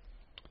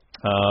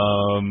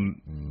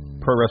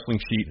 Pro Wrestling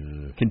Sheet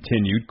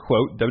continued,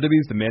 quote, WWE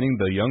is demanding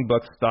the Young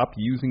Bucks stop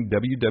using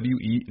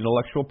WWE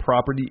intellectual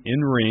property in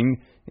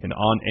ring and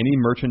on any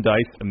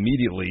merchandise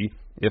immediately.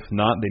 If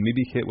not, they may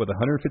be hit with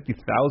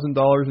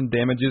 $150,000 in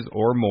damages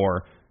or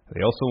more.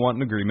 They also want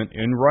an agreement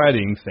in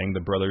writing saying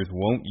the brothers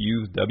won't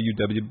use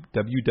WWE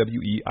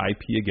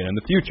IP again in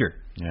the future.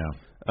 Yeah.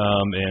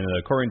 And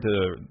according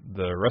to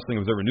the Wrestling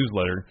Observer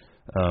newsletter,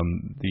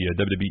 the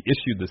WWE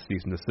issued this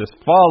cease and desist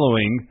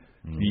following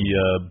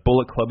the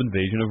Bullet Club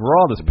invasion of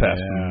Raw this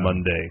past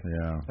Monday.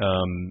 Yeah.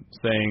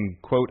 Saying,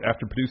 quote,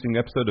 after producing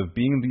an episode of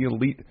Being the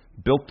Elite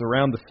built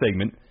around the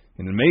segment,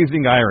 an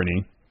amazing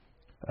irony,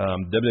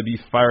 WWE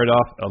fired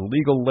off a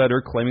legal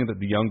letter claiming that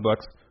the Young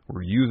Bucks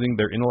were using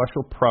their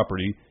intellectual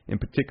property, in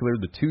particular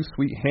the Too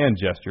Sweet hand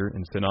gesture,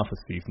 and sent off a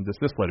cease and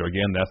desist letter.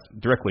 Again, that's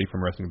directly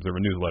from Wrestling Observer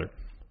newsletter.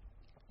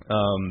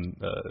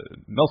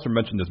 Meltzer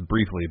mentioned this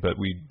briefly, but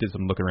we did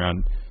some looking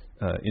around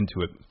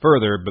into it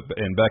further.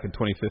 And back in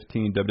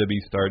 2015, WWE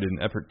started an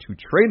effort to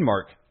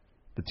trademark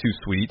the Too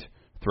Sweet,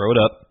 throw it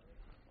up,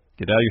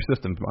 get it out of your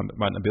system.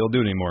 Might not be able to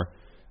do it anymore.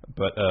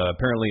 But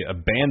apparently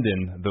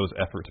abandoned those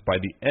efforts by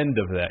the end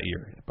of that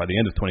year. By the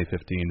end of 2015,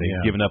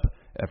 they've given up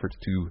efforts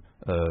to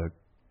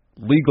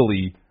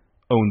legally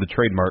own the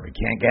trademark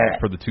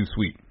for the Too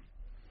Sweet.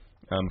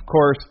 Of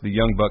course, the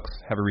Young Bucks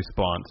have a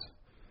response.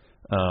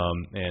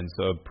 And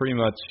so pretty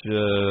much,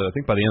 I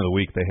think by the end of the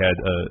week, they had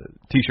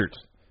T-shirts.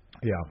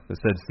 Yeah. That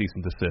said cease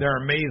and desist.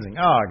 They're amazing.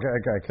 Oh, I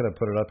could have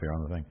put it up here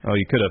on the thing. Oh,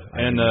 you could have.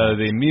 And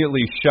they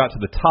immediately shot to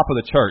the top of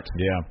the charts.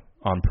 Yeah.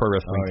 On Pro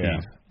Wrestling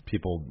Tees. Yeah.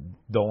 People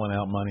doling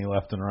out money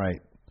left and right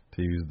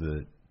to use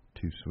the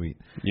Too Sweet.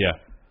 Yeah.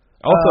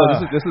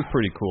 Also, this is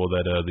pretty cool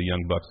that the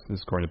Young Bucks, this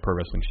is according to Pro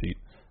Wrestling Sheet,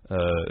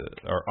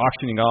 are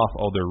auctioning off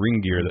all their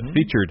ring gear that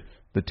featured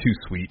the Too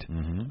Sweet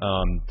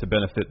to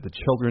benefit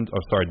Children's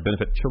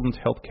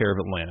Healthcare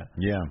of Atlanta.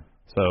 Yeah.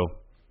 So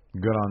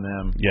good on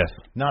them. Yes.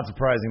 Not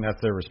surprising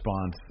that's their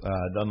response.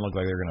 Doesn't look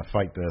like they're going to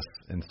fight this.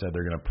 Instead,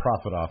 they're going to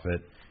profit off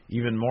it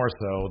even more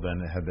so than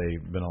had they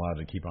been allowed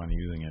to keep on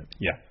using it.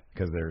 Yeah.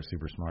 Because they're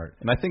super smart.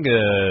 And I think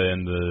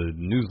in the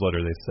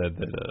newsletter they said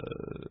that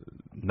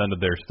none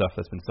of their stuff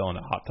that's been selling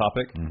at Hot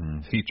Topic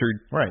featured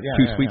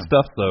Too Sweet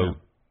stuff, so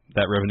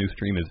that revenue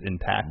stream is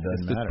intact.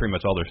 It's just pretty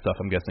much all their stuff,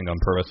 I'm guessing, on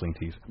Pro Wrestling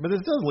Tees. But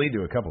this does lead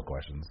to a couple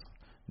questions.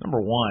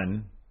 Number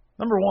one,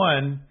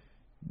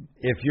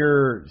 if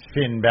you're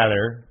Finn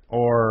Balor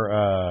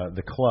or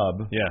the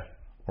club,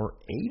 or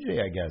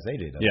AJ, I guess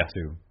AJ does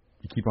too.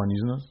 You keep on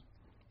using those?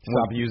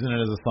 Stop using it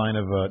as a sign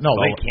of no,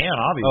 they can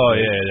obviously. Oh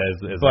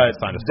yeah, as like a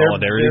sign of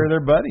solidarity. They're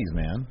their buddies,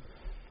 man.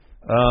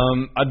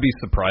 I'd be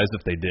surprised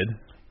if they did.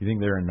 You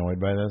think they're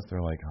annoyed by this?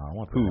 They're like, oh,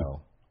 what the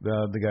hell?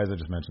 The guys I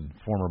just mentioned,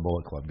 former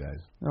Bullet Club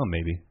guys. Oh,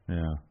 maybe.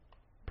 Yeah,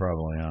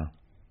 probably. Yeah,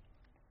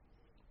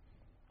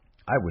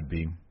 I would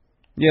be.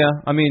 Yeah,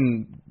 I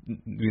mean,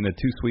 the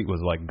Too Sweet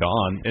was like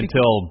gone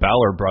until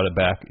Balor brought it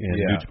back in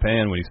New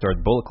Japan when he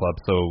started Bullet Club.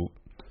 So,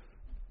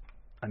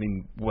 I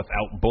mean,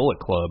 without Bullet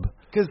Club,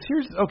 because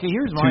here's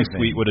my Too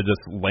Sweet would have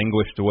just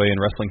languished away in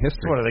wrestling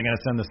history. So what, are they going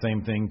to send the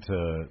same thing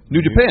to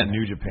New Japan?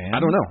 New Japan?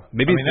 I don't know.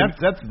 Maybe. I mean,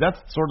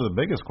 that's sort of the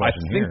biggest question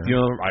here.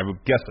 I'm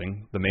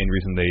guessing the main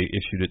reason they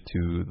issued it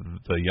to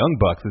the Young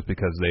Bucks is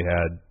because they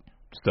had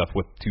stuff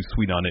with Too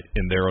Sweet on it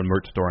in their own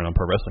merch store and on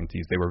Pro Wrestling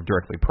Tees. They were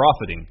directly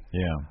profiting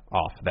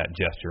off that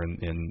gesture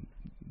in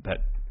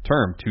that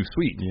term, Too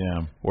Sweet.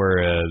 Yeah.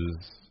 Whereas,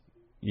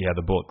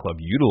 the Bullet Club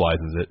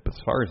utilizes it, but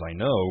as far as I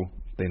know,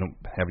 they don't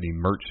have any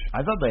merch.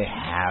 I thought they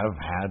have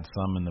had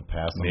some in the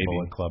past, some Maybe.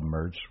 Bullet Club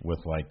merch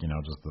with like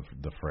just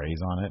the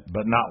phrase on it,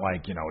 but not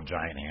like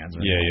giant hands.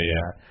 Or anything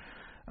like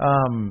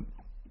that.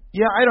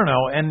 Yeah, I don't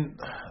know, and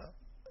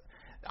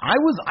I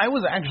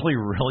was actually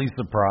really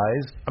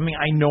surprised. I mean,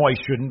 I know I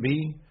shouldn't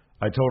be.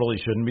 I totally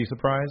shouldn't be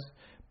surprised,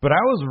 but I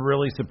was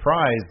really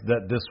surprised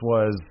that this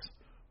was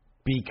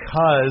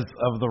because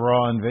of the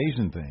Raw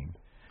Invasion thing.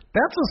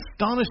 That's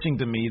astonishing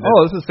to me.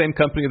 This is the same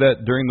company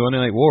that during the Monday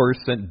Night Wars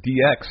sent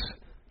DX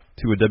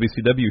to a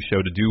WCW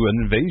show to do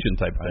an invasion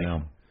type thing. I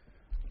know.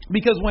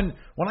 Because when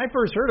I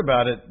first heard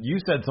about it, you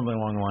said something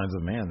along the lines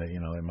of, man, they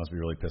must be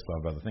really pissed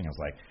off about the thing. I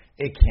was like,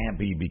 it can't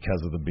be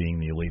because of the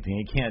being the elite thing.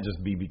 It can't just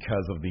be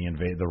because of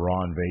the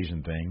Raw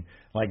Invasion thing.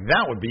 Like,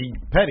 that would be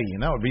petty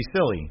and that would be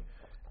silly.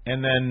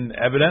 And then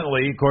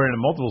evidently, according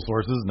to multiple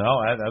sources, no,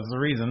 that's the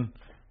reason,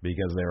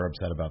 because they were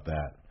upset about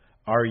that.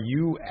 Are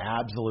you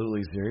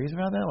absolutely serious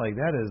about that? Like,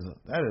 that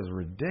is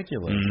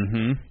ridiculous.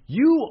 Mm-hmm.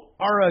 You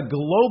are a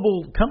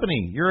global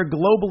company. You're a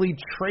globally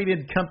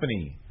traded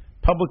company.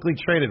 Publicly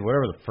traded,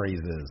 whatever the phrase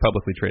is.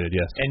 Publicly traded,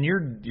 yes. And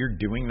you're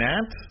doing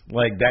that?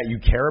 Like that, you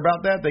care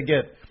about that? They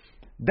get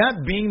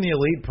that being the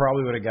elite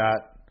probably would have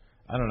got,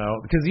 I don't know,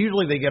 because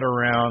usually they get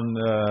around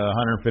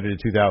 150 to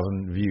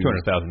 2,000 views.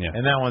 200,000, yeah.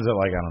 And that one's at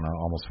like, I don't know,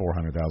 almost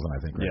 400,000 I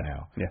think right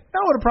now. Yeah. That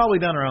would have probably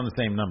done around the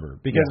same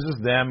number because it's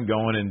just them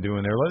going and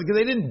doing their,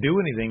 because they didn't do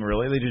anything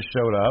really. They just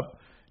showed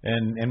up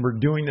and were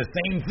doing the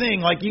same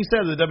thing like you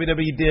said the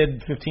WWE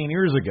did 15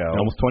 years ago.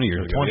 Almost 20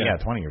 years ago.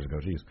 20 years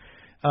ago. Jeez.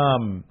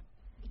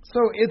 So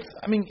it's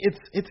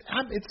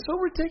so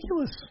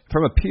ridiculous.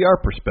 From a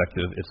PR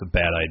perspective, it's a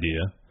bad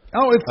idea.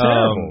 Oh, it's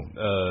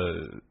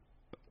terrible.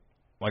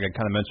 Like I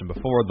kind of mentioned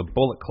before, the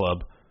Bullet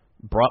Club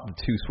brought the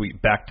Too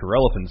Sweet back to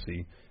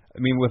relevancy. I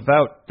mean,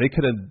 they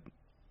could have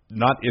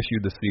not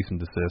issued the cease and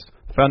desist,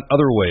 found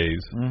other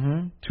ways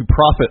to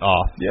profit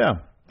off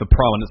the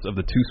prominence of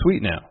the Too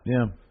Sweet now.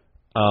 Yeah.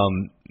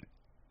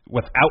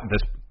 Without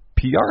this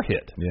PR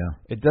hit.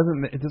 Yeah. It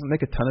doesn't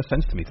make a ton of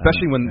sense to me,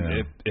 especially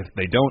when if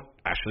they don't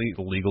actually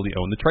legally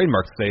own the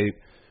trademarks.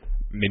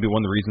 Maybe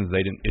one of the reasons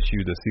they didn't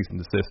issue the cease and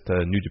desist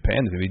to New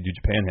Japan is maybe New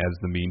Japan has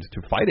the means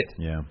to fight it.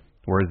 Yeah.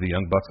 Whereas the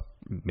Young Bucks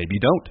maybe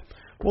don't.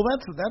 Well,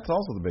 that's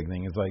also the big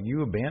thing. Is like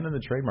you abandoned the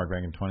trademark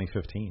back in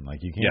 2015. Like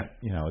you can't.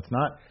 Yeah. It's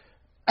not.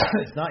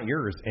 It's not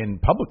yours,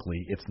 and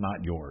publicly, it's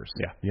not yours.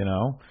 Yeah.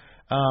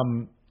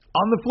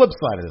 On the flip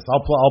side of this,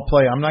 I'll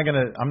play. I'm not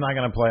gonna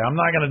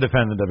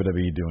defend the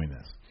WWE doing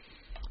this,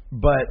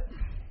 but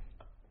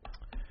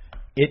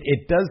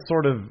it does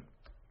sort of.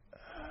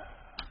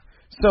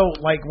 So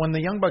like when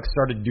the Young Bucks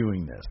started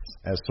doing this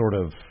as sort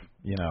of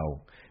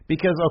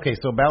because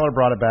so Balor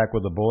brought it back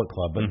with the Bullet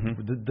Club,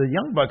 but the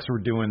Young Bucks were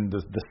doing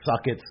the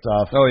suck it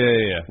stuff. Oh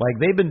yeah. Like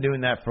they've been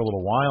doing that for a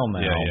little while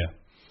now. Yeah.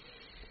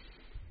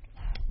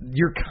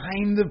 You're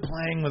kind of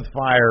playing with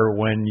fire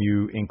when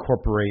you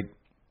incorporate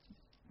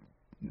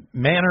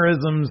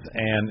mannerisms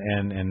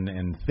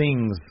and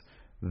things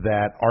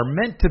that are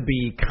meant to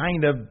be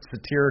kind of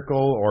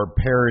satirical or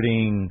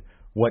parodying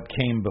what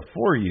came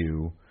before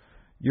you.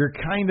 You're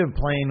kind of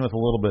playing with a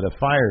little bit of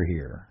fire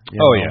here.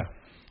 Yeah.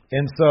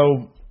 And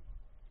so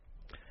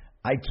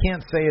I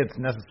can't say it's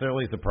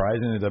necessarily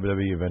surprising that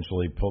WWE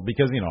eventually pulled,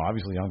 because,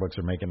 obviously Young Bucks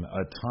are making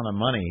a ton of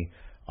money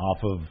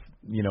off of,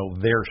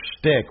 their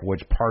shtick,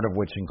 part of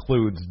which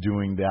includes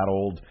doing that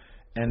old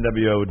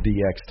NWO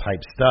DX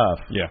type stuff.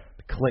 Yeah.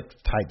 Click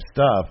type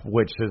stuff,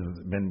 which has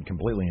been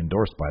completely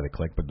endorsed by the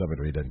Click, but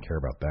WWE doesn't care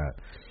about that.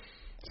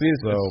 See,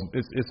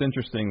 it's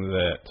interesting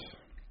that,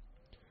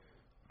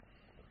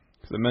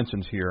 because it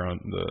mentions here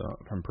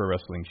from Pro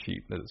Wrestling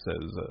Sheet that it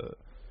says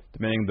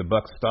demanding the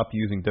Bucks stop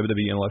using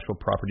WWE intellectual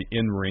property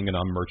in ring and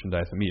on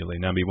merchandise immediately.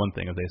 Now, it'd be one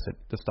thing if they said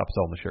just stop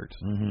selling the shirts,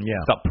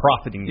 stop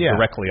profiting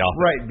directly off.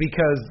 Right,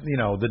 because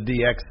the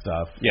DX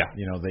stuff,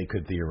 they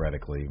could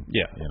theoretically,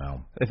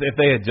 if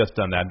they had just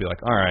done that, I'd be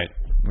like, all right,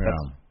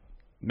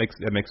 it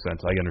makes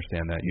sense. I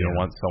understand that you don't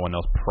want someone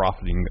else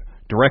profiting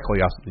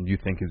directly off something you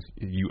think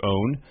you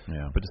own.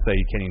 Yeah. But to say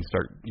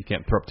you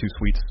can't throw up Too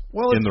Sweets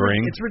in the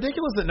ring. It's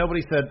ridiculous that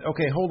nobody said,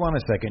 okay, hold on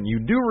a second. You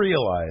do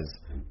realize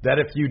that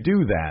if you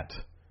do that,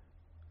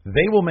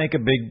 they will make a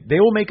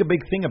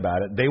big thing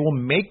about it. They will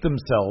make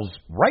themselves,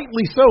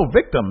 rightly so,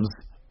 victims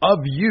of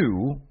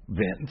you,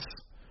 Vince.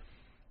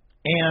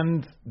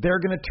 And they're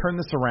going to turn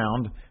this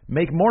around,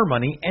 make more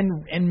money,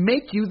 and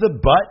make you the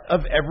butt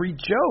of every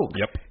joke.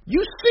 Yep.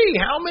 You see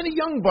how many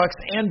Young Bucks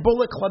and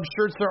Bullet Club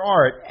shirts there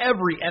are at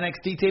every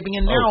NXT taping,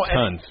 and now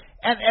tons.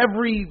 At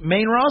every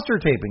main roster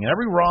taping,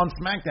 every Raw and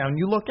SmackDown.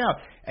 You look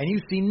out, and you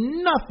see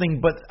nothing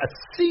but a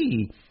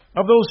sea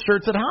of those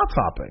shirts at Hot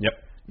Topic. Yep.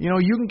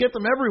 You can get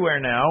them everywhere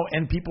now,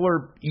 and people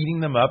are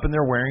eating them up, and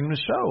they're wearing them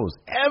to shows.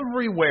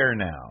 Everywhere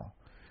now.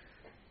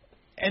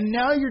 And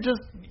now you're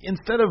just,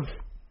 instead of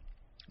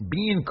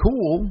being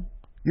cool,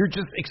 you're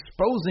just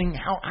exposing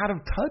how out of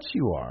touch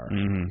you are,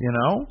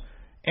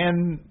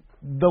 and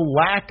the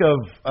lack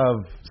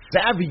of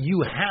savvy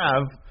you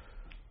have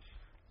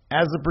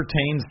as it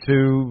pertains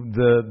to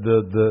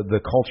the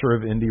culture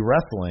of indie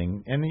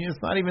wrestling. And it's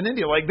not even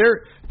indie. Like,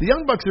 the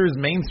Young Bucks are as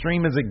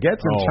mainstream as it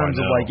gets in terms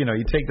of, like, you know,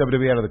 you take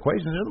WWE out of the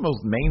equation, they're the most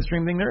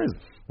mainstream thing there is.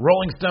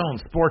 Rolling Stone,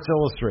 Sports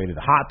Illustrated,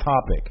 Hot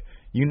Topic,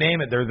 you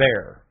name it, they're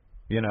there.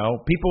 You know,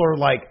 people are,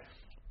 like,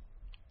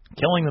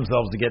 killing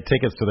themselves to get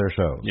tickets to their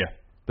shows. Yeah.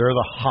 They're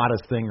the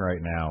hottest thing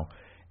right now.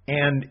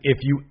 And if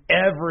you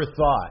ever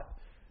thought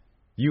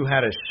you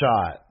had a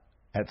shot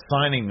at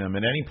signing them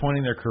at any point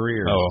in their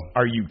careers,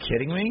 are you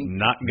kidding me?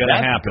 Not going to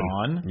happen.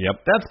 Gone.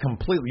 Yep. That's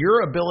completely,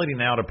 your ability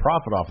now to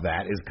profit off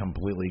that is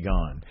completely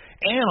gone.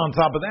 And on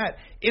top of that,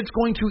 it's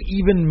going to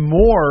even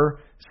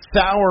more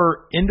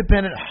sour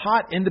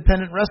hot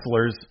independent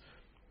wrestlers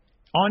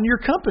on your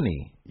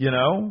company, you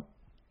know?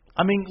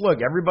 I mean, look,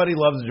 everybody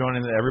wants to join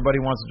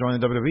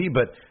the WWE,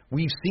 but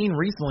we've seen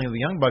recently the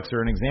Young Bucks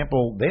are an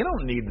example. They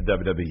don't need the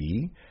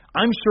WWE.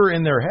 I'm sure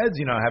in their heads,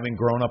 you know, having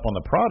grown up on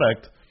the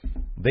product,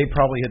 they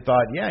probably had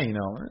thought, yeah, you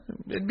know,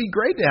 it'd be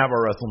great to have a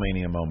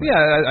WrestleMania moment.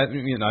 Yeah,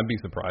 I'd be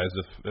surprised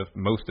if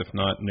most, if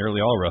not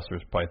nearly all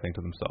wrestlers probably think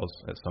to themselves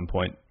at some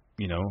point,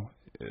 you know,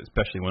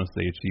 especially once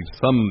they achieve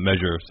some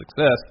measure of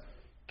success,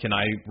 can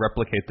I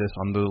replicate this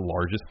on the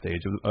largest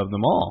stage of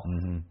them all?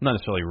 Mm-hmm. Not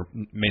necessarily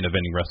main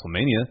eventing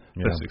WrestleMania,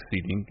 but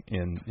succeeding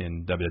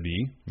in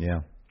WWE. Yeah.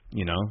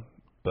 You know,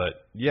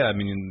 but yeah, I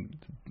mean,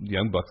 the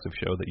Young Bucks have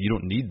shown that you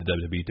don't need the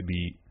WWE to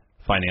be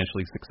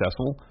financially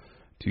successful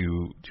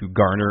to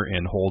garner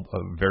and hold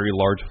a very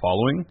large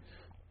following.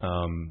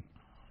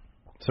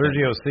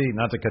 Sergio C,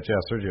 not to cut you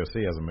off, Sergio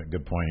C has a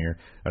good point here.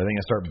 Are they going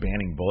to start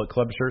banning Bullet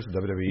Club shirts at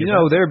WWE? You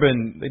know, they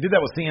did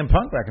that with CM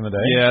Punk back in the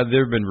day. Yeah,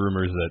 there have been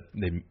rumors that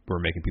they were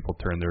making people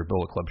turn their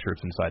Bullet Club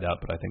shirts inside out,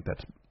 but I think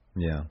that's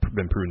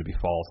been proven to be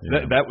false.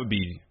 Yeah. That would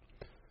be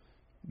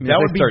the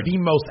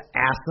most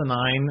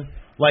asinine.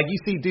 Like, you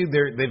see, dude,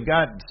 they've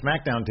got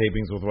SmackDown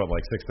tapings with,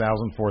 like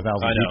 6,000, 4,000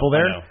 people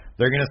there.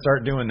 They're going to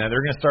start doing that.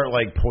 They're going to start,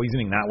 like,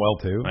 poisoning that well,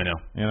 too. I know.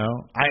 You know?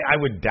 I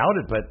would doubt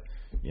it, but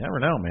you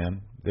never know,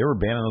 man. They were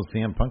banning those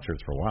CM Punk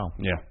shirts for a while.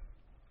 Yeah.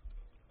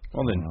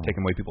 Well, then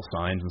taking away people's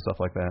signs and stuff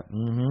like that.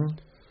 Mm-hmm.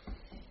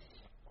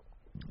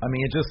 I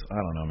mean, I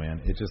don't know,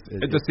 man. It just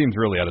seems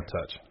really out of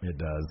touch. It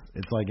does.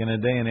 It's like in a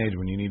day and age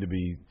when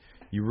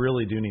you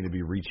really do need to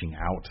be reaching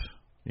out,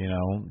 you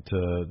know,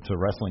 to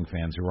wrestling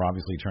fans who are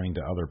obviously turning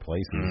to other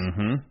places.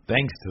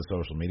 Thanks to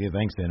social media,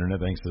 thanks to internet,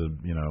 thanks to,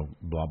 you know,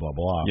 blah, blah,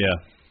 blah. Yeah.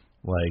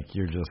 Like,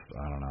 you're just,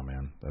 I don't know,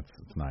 man.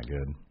 It's not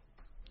good.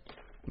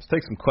 Let's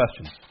take some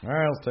questions. All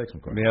right, let's take some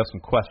questions. We have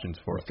some questions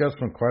for us. Let's get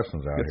some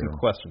questions out here. Get some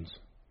questions.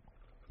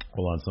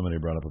 Hold on, somebody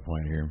brought up a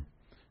point here,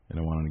 and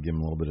I wanted to give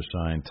him a little bit of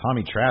shine.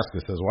 Tommy Traska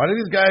says, why do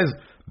these guys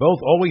both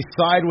always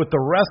side with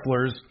the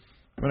wrestlers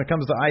when it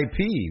comes to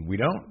IP?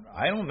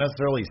 I don't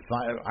necessarily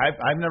side.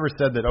 I've never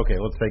said that, okay,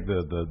 let's take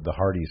the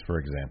Hardys, for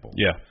example.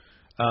 Yeah.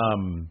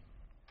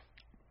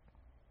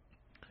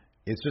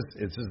 It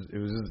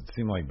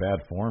seemed like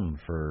bad form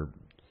for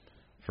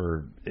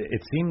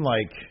it seemed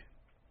like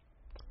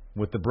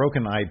with the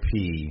broken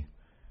IP,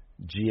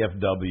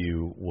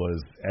 GFW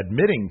was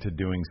admitting to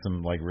doing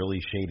some like really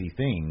shady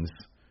things.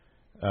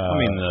 I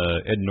mean,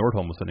 Ed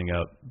Nordholm was sending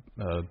out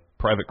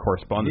private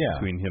correspondence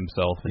between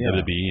himself and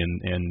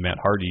WWE and Matt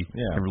Hardy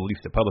and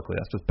released it publicly.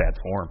 That's just bad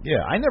form.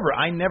 Yeah, I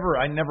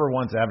never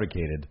once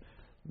advocated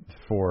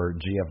for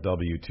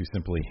GFW to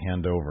simply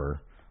hand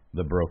over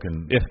the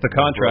broken. If the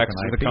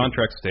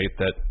contracts state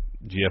that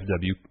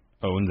GFW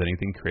owns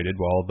anything created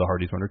while the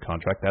Hardys were under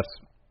contract,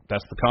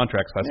 that's the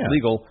contract, so that's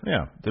legal.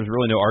 Yeah. There's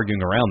really no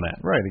arguing around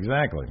that. Right,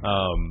 exactly.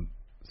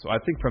 So I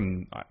think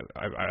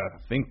I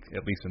think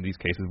at least in these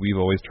cases we've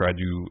always tried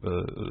to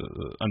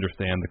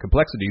understand the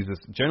complexities.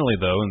 Generally,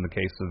 though, in the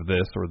case of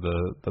this or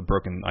the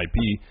broken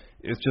IP,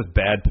 it's just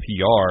bad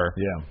PR.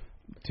 Yeah.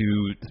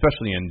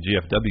 Especially in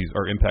GFW's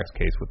or Impact's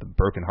case with the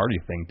broken Hardy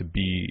thing, to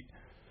be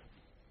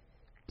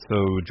so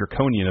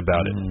draconian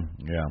about it.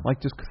 Yeah. Like,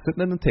 just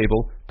sitting at the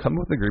table, come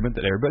up with an agreement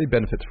that everybody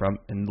benefits from,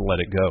 and let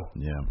it go.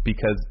 Yeah.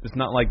 Because it's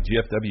not like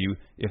GFW,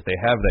 if they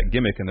have that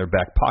gimmick in their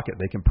back pocket,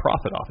 they can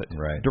profit off it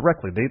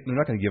directly. They're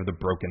not going to give the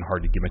broken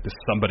Hardy gimmick to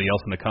somebody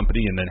else in the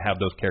company and then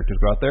have those characters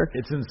go out there.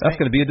 It's insane. That's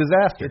going to be a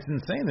disaster. It's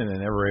insane that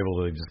they're never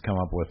able to just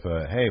come up with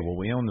hey, well,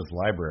 we own this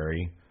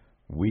library.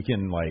 We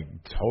can, like,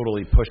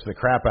 totally push the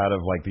crap out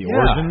of, like, the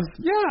origins.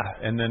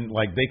 Yeah. And then,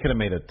 like, they could have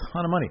made a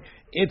ton of money.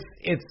 It's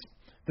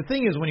the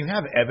thing is, when you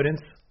have evidence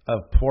of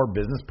poor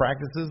business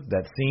practices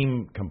that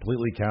seem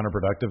completely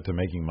counterproductive to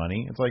making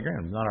money, it's like,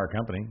 it's not our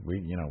company. We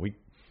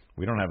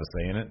don't have a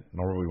say in it,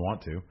 nor would we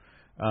want to.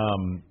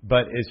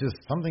 But it's just,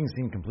 some things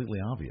seem completely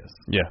obvious.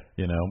 Yeah.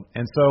 You know?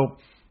 And so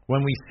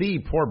when we see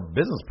poor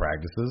business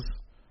practices,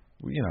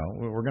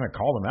 we're going to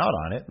call them out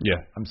on it. Yeah.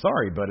 I'm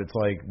sorry, but it's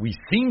like we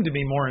seem to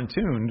be more in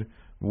tune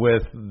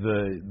with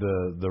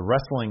the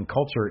wrestling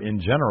culture in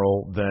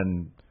general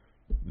than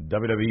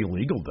WWE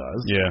legal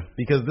does. Yeah.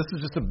 Because this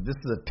is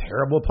a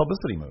terrible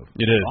publicity move.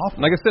 It is.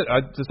 Awful. Like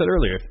I just said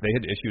earlier, if they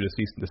had issued a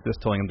cease and desist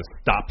telling them to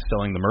stop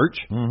selling the merch,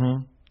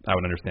 I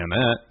would understand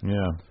that.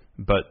 Yeah.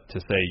 But to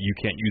say you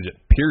can't use it,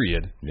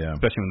 period,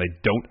 especially when they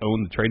don't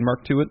own the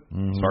trademark to it,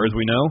 as far as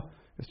we know,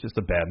 It's just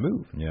a bad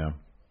move. Yeah.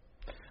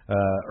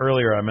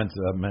 Earlier, I meant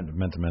to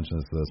mention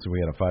this. So we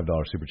had a $5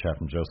 super chat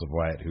from Joseph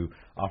Wyatt, who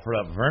offered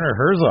up Werner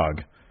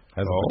Herzog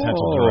as a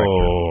potential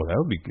director. Oh, that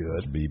would be good.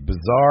 It'd be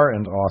bizarre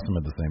and awesome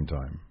at the same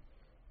time.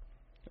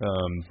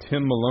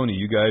 Tim Maloney,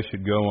 you guys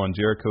should go on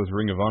Jericho's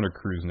Ring of Honor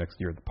cruise next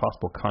year. The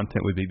possible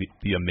content would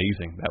be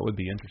amazing. That would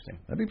be interesting.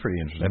 That'd be pretty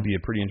interesting. That'd be a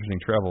pretty interesting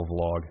travel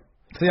vlog.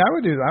 See, I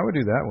would do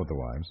that with the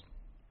wives.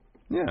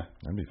 Yeah,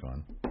 that'd be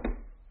fun.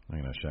 I'm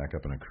gonna shack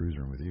up in a cruise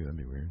room with you. That'd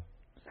be weird.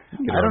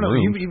 I don't know.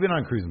 You've been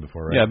on cruising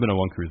before, right? Yeah, I've been on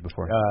one cruise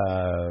before.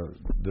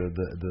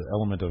 The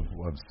element of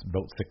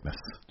boat sickness,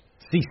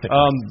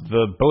 seasickness.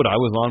 The boat I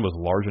was on was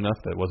large enough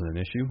that it wasn't an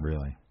issue.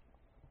 Really?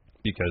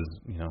 Because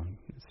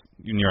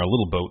when you're on a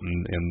little boat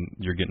and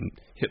you're getting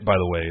hit by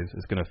the waves,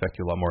 it's going to affect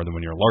you a lot more than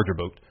when you're a larger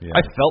boat. Yeah.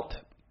 I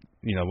felt,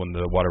 when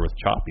the water was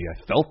choppy,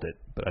 I felt it,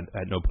 but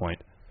at no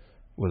point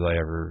was I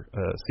ever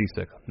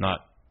seasick.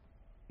 Not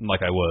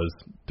like I was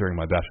during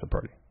my bachelor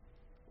party.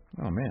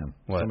 Oh, man.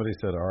 What? Somebody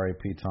said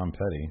R.I.P. Tom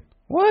Petty.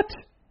 What?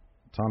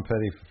 Tom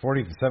Petty,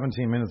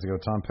 17 minutes ago,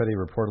 Tom Petty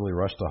reportedly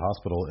rushed to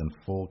hospital in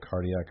full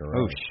cardiac arrest.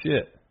 Oh,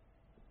 shit.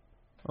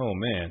 Oh,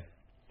 man.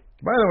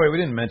 By the way, we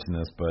didn't mention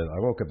this, but I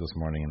woke up this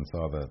morning and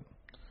saw that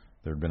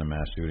there had been a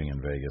mass shooting in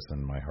Vegas,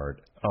 and my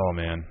heart... Oh,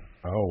 man.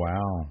 Oh,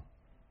 wow.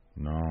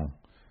 No.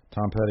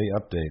 Tom Petty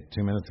update.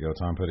 2 minutes ago,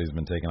 Tom Petty has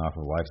been taken off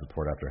of life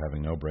support after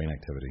having no brain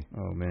activity.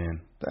 Oh,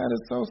 man. That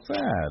is so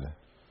sad.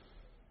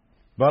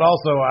 But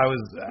also, I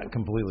was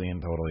completely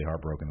and totally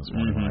heartbroken this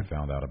morning when I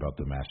found out about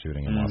the mass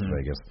shooting in Las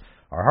Vegas.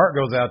 Our heart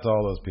goes out to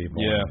all those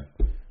people. Yeah.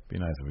 It'd be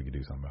nice if we could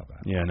do something about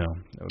that. Yeah, no.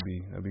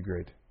 That'd be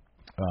great.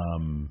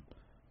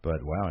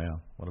 But, wow, yeah.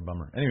 What a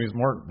bummer. Anyways,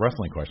 more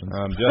wrestling questions.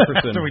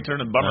 Jefferson. After we turn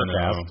to bummer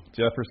cast.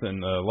 Jefferson,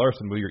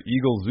 Larson, will your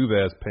Eagle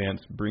Zubaz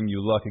pants bring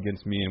you luck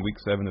against me in Week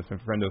 7 of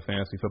Friendo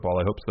Fantasy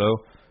Football? I hope so.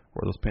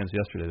 Wore those pants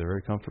yesterday. They're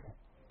very comfortable.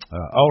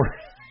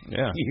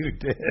 Yeah. You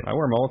did. I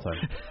wear them all the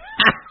time.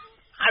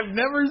 I've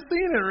never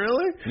seen it,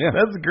 really? Yeah.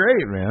 That's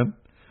great, man.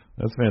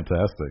 That's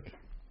fantastic.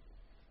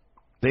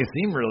 They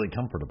seem really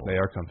comfortable. They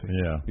are comfy.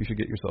 Yeah. You should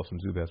get yourself some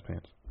Zubaz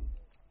pants.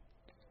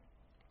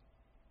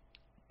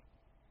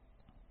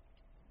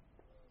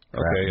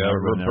 Okay,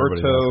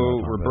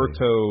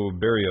 Roberto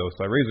Barrios.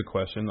 I raise a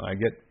question. I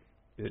get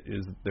it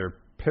is their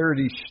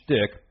parody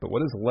shtick, but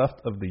what is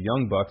left of the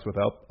Young Bucks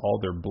without all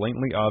their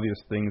blatantly obvious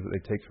things that they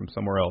take from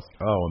somewhere else?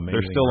 Oh, amazing.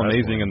 They're still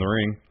wrestling. Amazing in the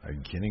ring. Are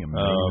you kidding?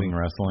 Amazing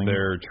wrestling.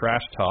 Their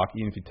trash talk,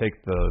 even if you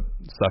take the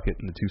suck it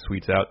and the two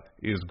sweets out,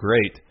 is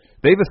great.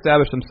 They've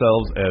established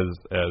themselves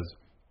as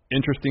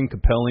interesting,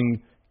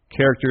 compelling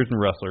characters and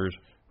wrestlers,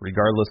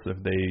 regardless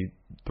if they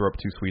throw up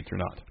two sweets or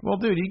not. Well,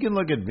 dude, you can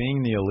look at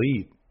being the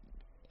elite,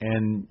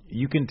 and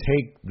you can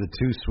take the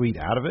too sweet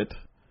out of it.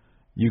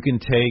 You can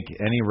take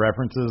any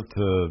references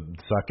to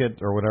suck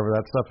it or whatever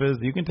that stuff is.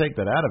 You can take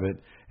that out of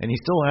it, and you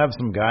still have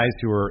some guys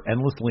who are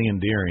endlessly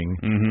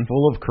endearing,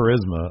 full of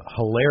charisma,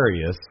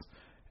 hilarious,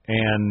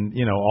 and,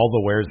 all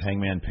the Where's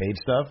Hangman Page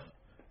stuff.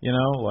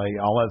 Like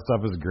all that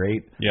stuff is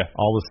great. Yeah.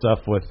 All the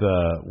stuff with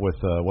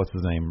what's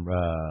his name?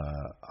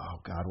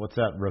 What's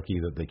that rookie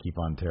that they keep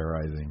on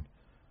terrorizing?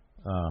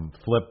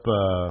 Flip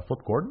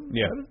Gordon?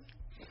 Yeah.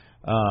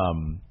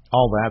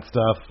 All that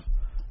stuff.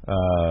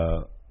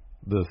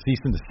 The cease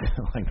and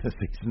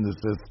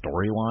desist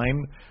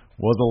storyline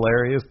was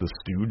hilarious. The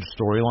Stooge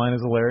storyline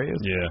is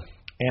hilarious. Yeah.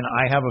 And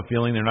I have a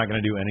feeling they're not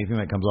going to do anything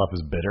that comes off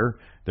as bitter.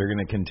 They're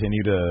going to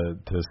continue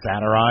to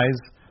satirize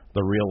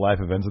the real life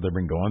events that they've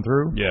been going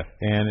through. Yeah.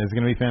 And it's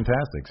going to be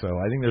fantastic. So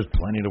I think there's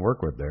plenty to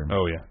work with there.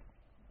 Oh, yeah.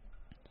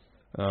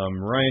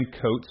 Ryan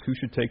Coates, who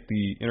should take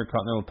the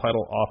Intercontinental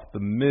title off The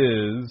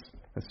Miz,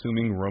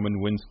 assuming Roman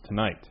wins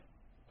tonight?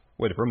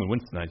 Wait, if Roman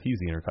wins tonight, he's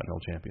the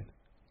Intercontinental champion.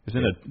 Is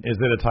it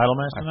a title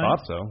match tonight? I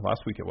thought so.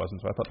 Last week it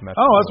wasn't, so I thought the match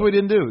was that's what we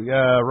didn't do.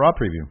 Raw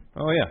preview.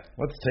 Oh, yeah.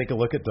 Let's take a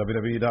look at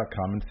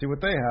WWE.com and see what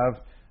they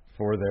have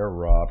for their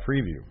Raw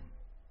preview.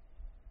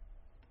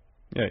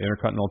 Yeah,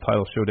 Intercontinental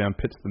title showdown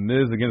pits The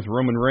Miz against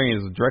Roman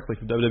Reigns directly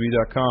from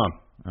WWE.com.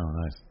 Oh,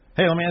 nice.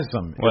 Hey, let me ask you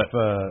something. What?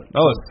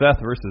 It's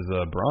Seth versus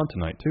Braun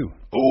tonight, too.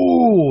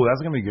 Ooh, that's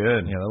going to be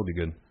good. Yeah, that'll be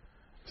good.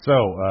 So,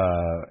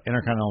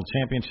 Intercontinental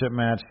Championship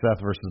match,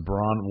 Seth versus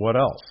Braun. What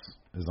else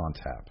is on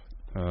tap?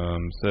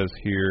 Says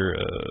here,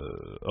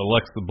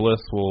 Alexa Bliss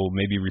will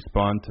maybe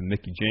respond to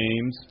Mickie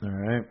James. All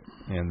right.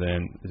 And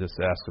then just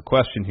ask a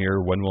question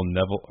here: When will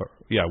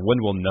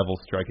Neville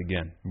strike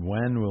again?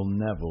 When will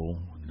Neville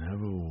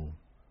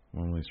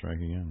strike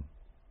again?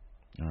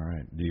 All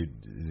right. Is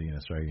he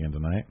gonna strike again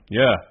tonight?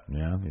 Yeah.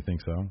 Yeah. You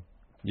think so?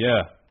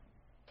 Yeah.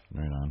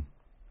 Right on.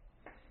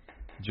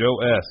 Joe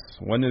S.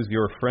 When is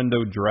your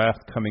Friendo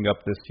draft coming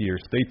up this year?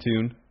 Stay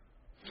tuned.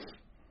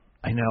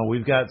 I know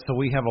we still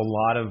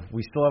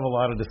have a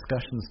lot of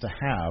discussions to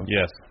have.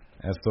 Yes.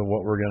 As to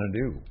what we're going to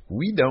do.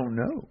 We don't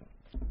know.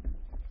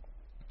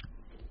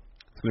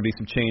 It's going to be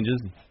some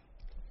changes.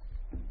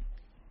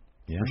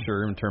 Yeah. For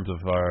sure, in terms of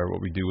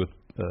what we do with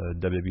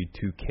WWE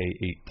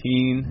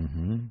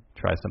 2K18.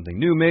 Try something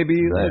new, maybe.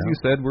 Yeah. As you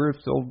said, we're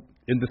still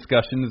in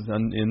discussions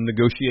and in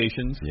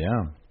negotiations.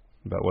 Yeah.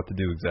 About what to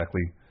do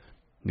exactly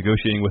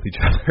negotiating with each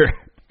other.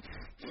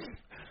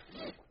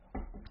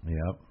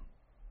 Yep.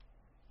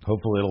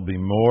 Hopefully it'll be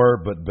more,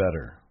 but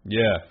better.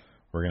 Yeah.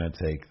 We're going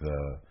to take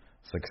the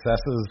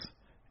successes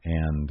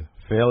and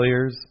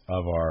failures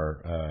of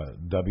our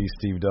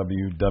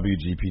WCW,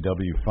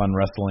 WGPW Fun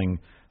Wrestling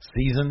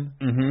season.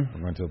 Mm-hmm.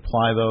 We're going to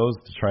apply those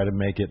to try to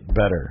make it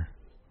better.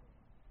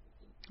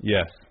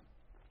 Yes.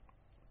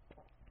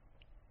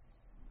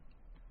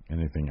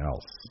 Anything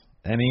else?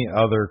 Any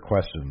other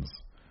questions?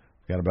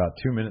 We've got about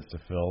 2 minutes to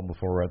fill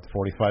before we're at the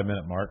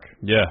 45-minute mark.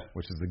 Yeah.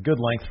 Which is a good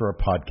length for a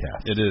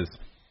podcast. It is.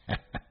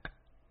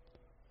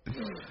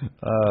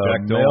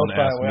 Jack Dolan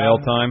asked mail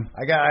time.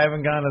 I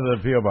haven't gone to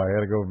the P.O. box. I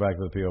got to go back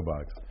to the P.O.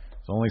 box.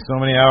 It's only so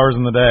many hours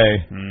in the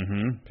day,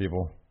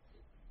 people.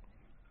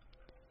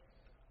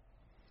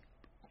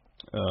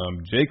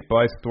 Jake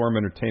by Storm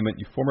Entertainment.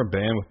 You form a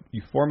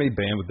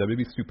band with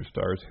WWE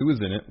superstars. Who is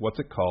in it? What's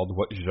it called?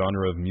 What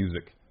genre of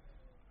music?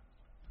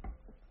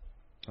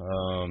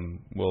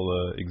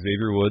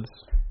 Xavier Woods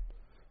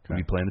will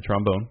be playing the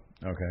trombone.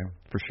 Okay.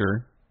 For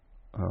sure.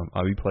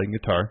 I'll be playing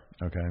guitar.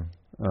 Okay.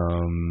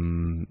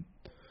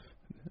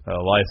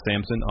 Elias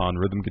Sampson on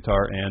rhythm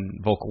guitar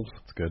and vocals.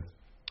 That's good.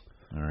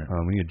 All right.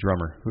 We need a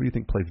drummer. Who do you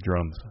think plays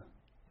drums?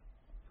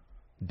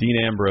 Dean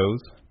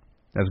Ambrose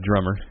as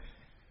drummer.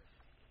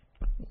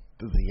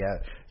 Does he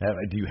have?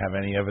 Do you have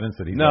any evidence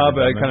that he's? No,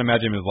 but I kind of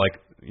imagine him as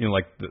like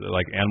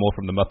Animal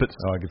from the Muppets.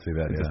 Oh, I can see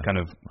that. Yeah. Just kind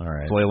of all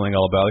right. flailing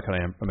all about it.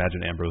 Kind of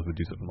imagine Ambrose would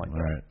do something like that.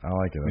 All right, I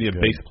like it. We need a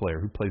bass player.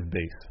 Who plays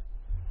bass?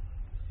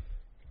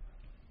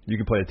 You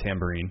can play a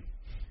tambourine.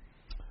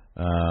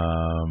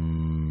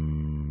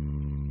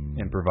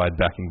 And provide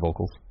backing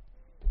vocals.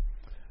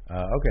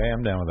 Okay,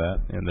 I'm down with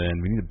that. And then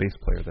we need a bass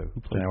player though.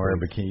 Who plays? I wear a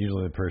bikini.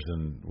 Usually, the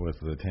person with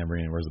the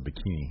tambourine wears a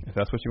bikini. If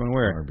that's what you want to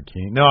wear. Or a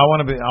bikini. No, I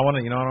want to be. I want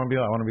to. You know what I want to be?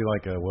 I want to be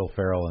like a Will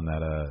Ferrell in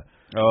that.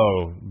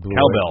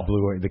 Cowbell.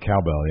 The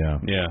cowbell. Yeah.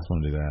 Yeah. I just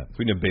want to do that. So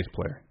we need a bass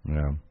player.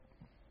 Yeah.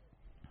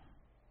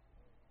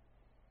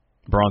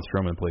 Braun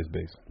Strowman plays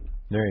bass.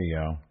 There you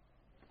go.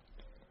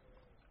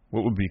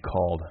 What would be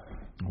called?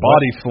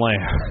 Body Slam.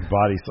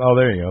 Oh,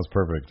 there you go. That's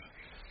perfect.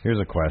 Here's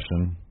a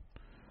question.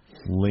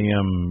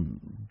 Liam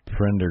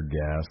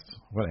Prendergast.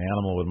 What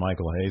animal would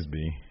Michael Hayes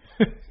be?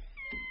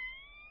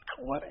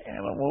 What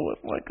animal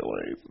would Michael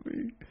Hayes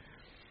be?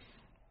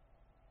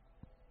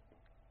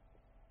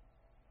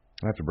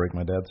 I have to break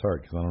my dad's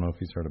heart because I don't know if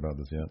he's heard about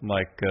this yet.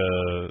 Like,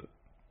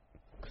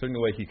 considering the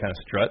way he kind of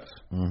struts,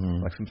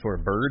 like some sort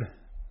of bird.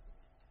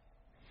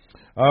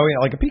 Oh, yeah,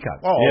 like a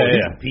peacock. Oh, yeah,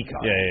 he's a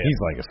peacock. Yeah. He's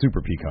like a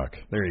super peacock.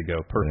 There you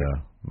go. Perfect.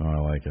 Yeah, no, I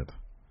like it.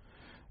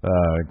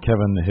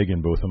 Kevin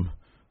Higginbotham.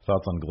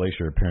 Thoughts on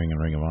Glacier appearing in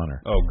Ring of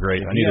Honor? Oh,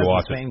 great. I need to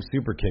watch it. He has the same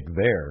super kick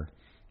there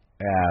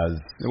as...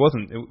 It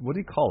wasn't... what do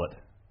you call it?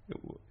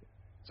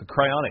 It's a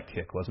cryonic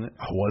kick, wasn't it?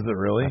 Oh, was it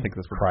really? I think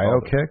that's what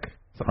Cryo kick?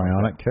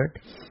 Cryonic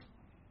kick?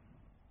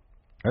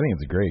 I think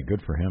it's great.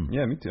 Good for him.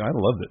 Yeah, me too. I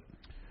loved it.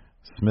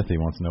 Smithy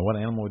wants to know, what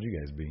animal would you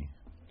guys be?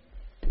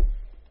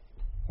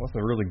 What's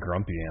a really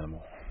grumpy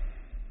animal?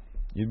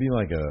 You'd be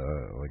like a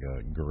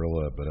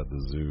gorilla, but at the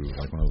zoo,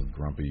 like one of those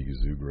grumpy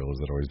zoo gorillas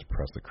that always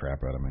depress the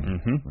crap out of me.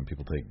 When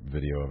people take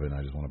video of it, and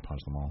I just want to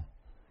punch them all.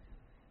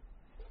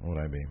 What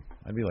would I be?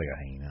 I'd be like a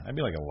hyena. I'd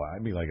be like a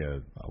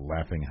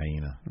laughing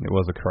hyena. It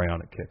was a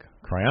cryonic kick.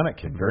 Cryonic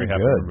kick. Very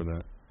happy good. to remember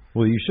that.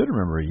 Well, you should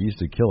remember he used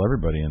to kill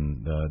everybody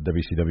in the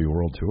WCW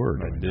World Tour.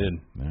 I did.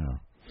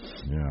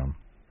 Yeah.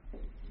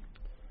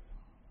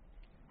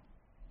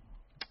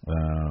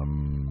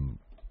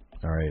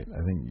 All right.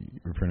 I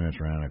think we're pretty much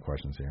running out of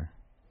questions here.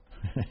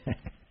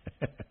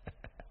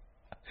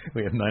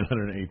 We have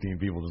 918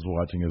 people just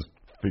watching us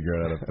figure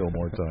out how to fill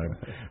more time.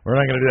 We're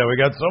not going to do that. We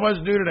got so much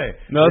to do today.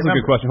 No, that's a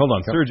good question. Hold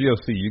on. Sergio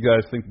C., you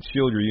guys think the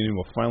Shield reunion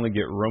will finally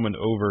get Roman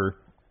over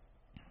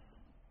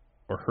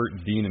or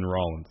hurt Dean and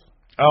Rollins?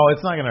 Oh,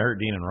 it's not going to hurt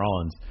Dean and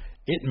Rollins.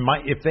 It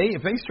might if they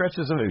stretch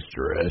this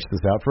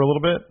out for a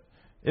little bit.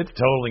 It's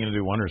totally going to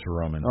do wonders for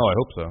Roman. Oh, I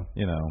hope so.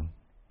 You know,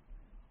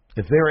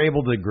 if they were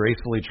able to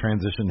gracefully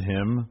transition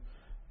him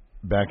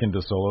back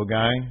into solo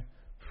guy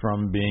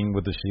from being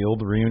with the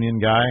Shield reunion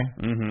guy.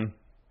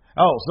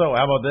 Oh, so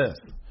how about this?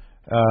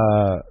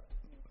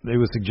 It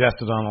was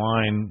suggested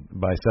online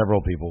by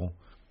several people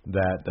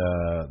that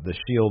the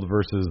Shield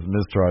versus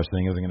Miztourage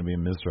thing isn't going to be a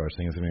Miztourage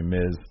thing. It's going to be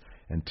Miz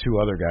and two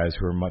other guys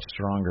who are much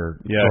stronger.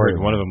 Yeah, I heard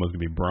one of them was going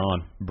to be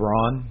Braun.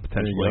 Braun?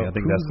 Potentially. I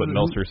think that's what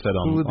Meltzer said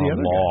on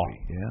Law.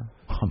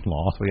 Yeah, on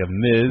Law. So we have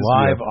Miz,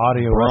 live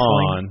audio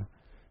Braun,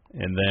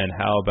 and then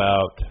how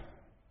about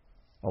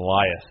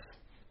Elias?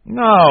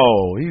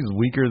 No, he's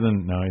weaker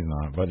than. No, he's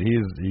not. But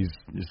he's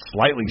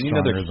slightly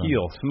stronger. Another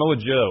heel, Samoa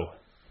Joe.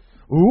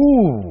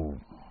 Ooh,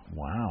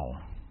 wow,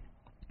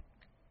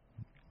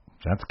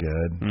 that's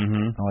good.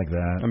 I like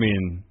that. I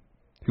mean,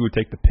 who would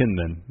take the pin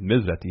then?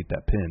 Miz had to eat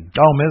that pin.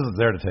 Oh, Miz is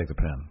there to take the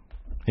pin.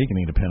 He can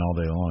eat a pin all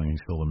day long.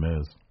 He's still the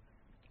Miz.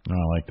 No,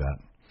 I like that.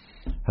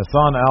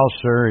 Hassan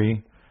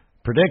Al-Shuri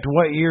Predict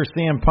what year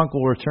CM Punk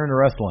will return to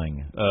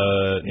wrestling.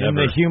 In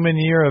Never. the human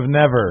year of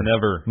never.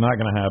 Never. Not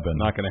going to happen.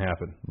 Not going to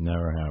happen.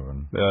 Never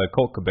happen.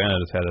 Colt Cabana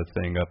just had a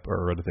thing up,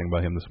 or read a thing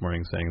about him this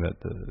morning saying that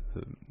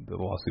the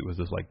lawsuit was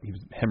just like he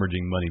was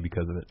hemorrhaging money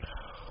because of it.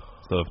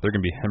 So if they're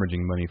going to be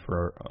hemorrhaging money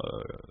for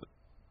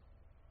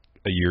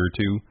a year or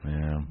two,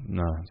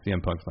 no,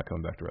 CM Punk's not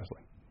coming back to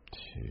wrestling.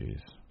 Jeez.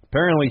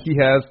 Apparently he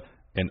has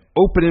an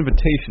open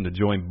invitation to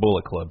join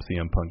Bullet Club.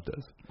 CM Punk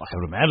does. I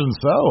would imagine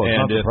so. It's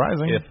not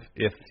surprising.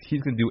 If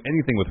he's going to do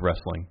anything with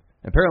wrestling,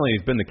 apparently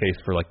it's been the case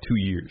for like 2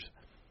 years,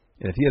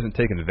 and if he hasn't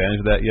taken advantage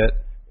of that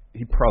yet,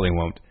 he probably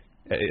won't.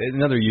 In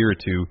another year or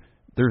two,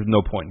 there's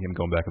no point in him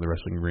going back in the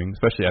wrestling ring,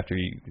 especially after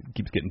he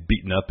keeps getting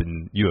beaten up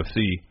in UFC.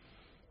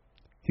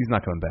 He's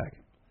not coming back.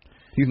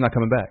 He's not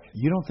coming back.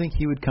 You don't think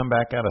he would come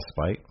back out of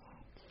spite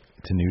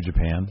to New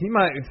Japan? He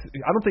might.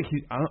 I don't think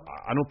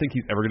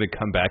he's ever going to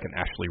come back and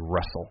actually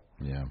wrestle.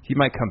 Yeah. He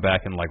might come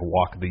back and like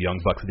walk the Young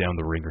Bucks down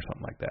the ring or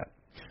something like that.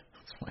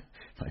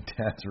 My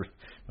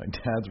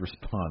dad's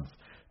response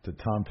to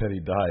Tom Petty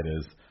died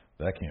is,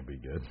 that can't be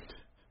good.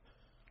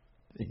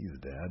 He's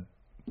dad.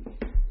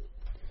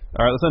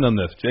 All right, let's end on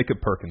this.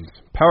 Jacob Perkins,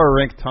 power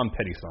rank Tom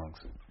Petty songs.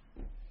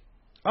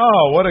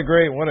 Oh, what a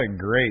great way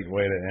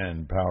to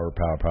end power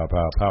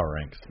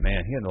ranks.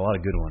 Man, he had a lot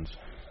of good ones.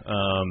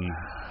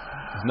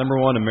 Is number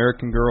one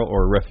American Girl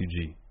or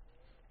Refugee?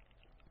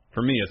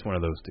 For me, it's one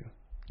of those two.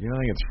 You don't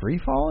think it's Free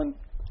Fallin'?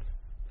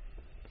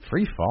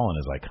 Free Fallin'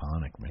 is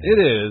iconic, man. It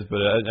is,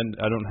 but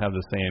I don't have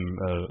the same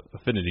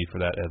affinity for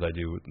that as I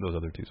do with those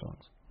other two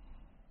songs.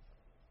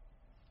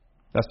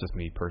 That's just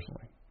me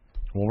personally.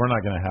 Well, we're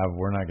not gonna have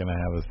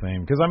the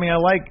same, because I mean I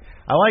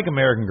like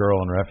American Girl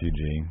and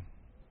Refugee,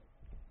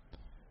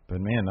 but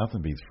man,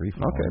 nothing beats Free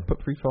Fallin'. Okay,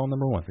 put Free Fallin'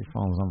 number one. Free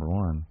Fallin' is number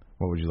one.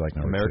 What would you like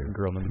number American two?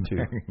 Girl number two.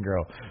 American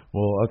Girl.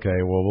 Well,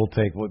 okay. Well, we'll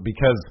take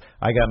because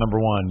I got number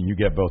one. You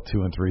get both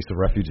 2 and 3. So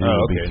Refugee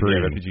will be 3.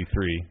 Yeah, Refugee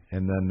 3.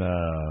 And then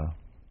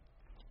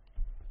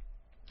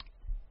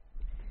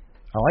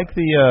I like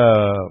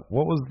the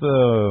what was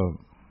the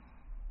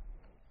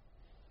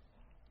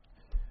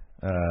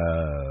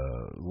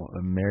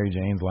Mary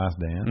Jane's Last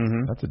Dance?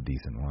 Mm-hmm. That's a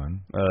decent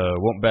one.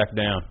 Won't Back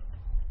Down.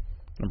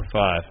 Number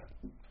 5.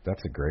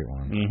 That's a great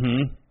one.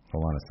 Mm-hmm.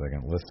 Hold on a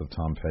second. List of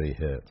Tom Petty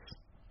hits.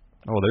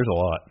 Oh, there's a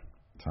lot.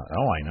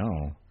 Oh, I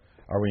know.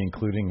 Are we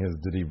including his?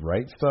 Did he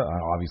write stuff?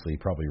 Obviously, he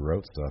probably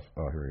wrote stuff.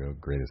 Oh, here we go.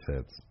 Greatest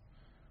hits.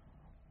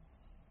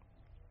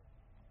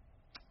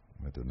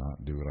 That did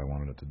not do what I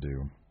wanted it to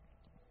do.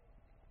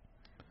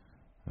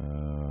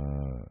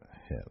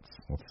 Hits.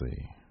 Let's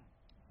see.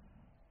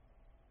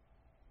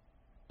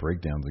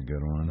 Breakdown's a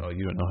good one. Oh,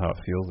 You Don't Know How It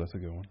Feels. That's a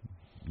good one.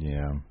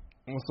 Yeah.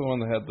 What's the one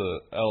that had the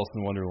Alice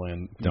in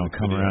Wonderland? Don't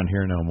Come Around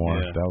Here No More.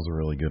 Yeah. That was a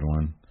really good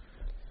one.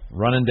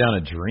 Running Down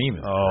a Dream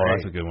is great.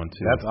 That's a good one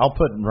too. I'll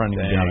put Running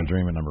Down a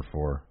Dream at number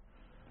 4.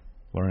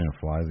 Learning to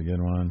Fly is a good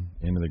one.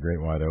 Into the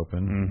Great Wide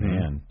Open. Mm-hmm.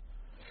 Man,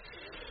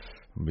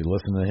 I'll be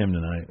listening to him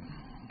tonight.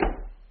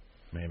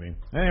 Maybe.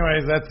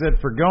 Anyways, that's it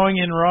for Going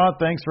In Raw.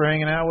 Thanks for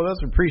hanging out with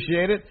us. We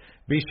appreciate it.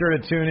 Be sure to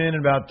tune in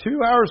about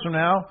 2 hours from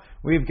now.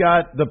 We've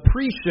got the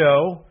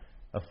pre-show.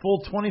 A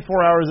full 24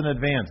 hours in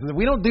advance.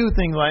 We don't do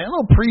things like a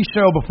little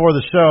pre-show before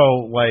the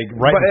show, like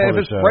before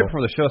the show. Right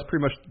before the show, it's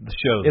pretty much the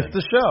show. It's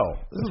the show.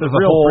 This is a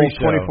real whole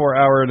pre-show.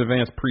 24-hour in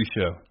advance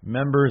pre-show.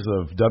 Members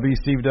of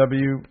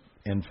WCW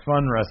and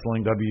Fun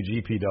Wrestling,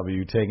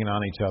 WGPW, taking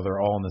on each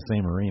other all in the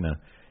same arena.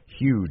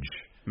 Huge.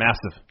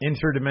 Massive.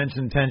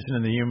 Interdimension tension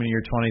in the Human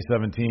Year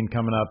 2017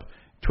 coming up.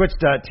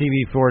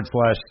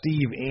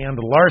 Twitch.tv/Steve and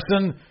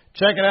Larson.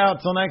 Check it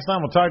out. Till next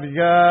time, we'll talk to you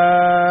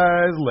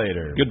guys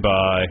later.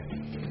 Goodbye.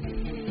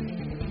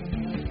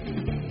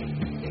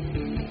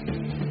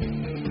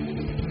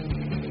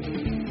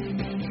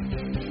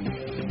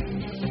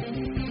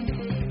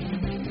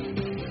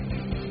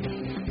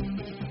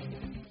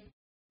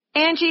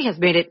 Angie has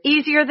made it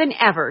easier than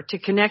ever to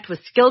connect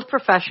with skilled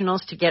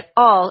professionals to get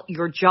all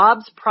your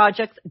jobs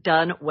projects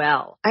done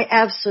well. I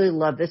absolutely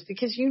love this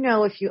because,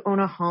 if you own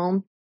a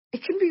home,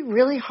 it can be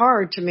really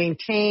hard to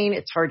maintain.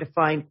 It's hard to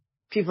find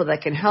people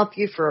that can help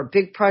you for a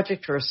big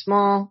project or a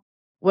small.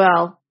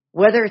 Well,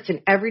 whether it's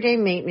in everyday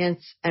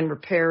maintenance and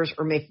repairs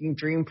or making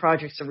dream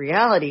projects a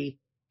reality,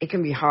 it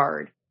can be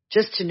hard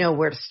just to know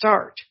where to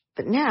start.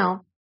 But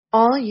now,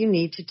 all you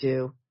need to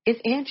do is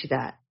Angie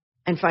that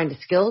and find a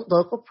skilled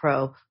local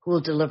pro who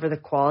will deliver the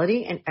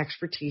quality and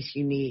expertise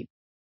you need.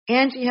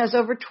 Angie has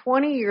over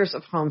 20 years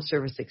of home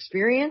service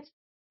experience,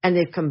 and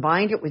they've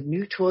combined it with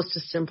new tools to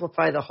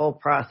simplify the whole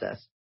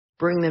process.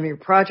 Bring them your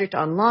project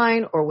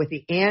online or with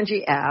the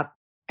Angie app,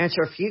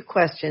 answer a few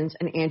questions,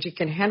 and Angie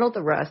can handle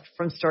the rest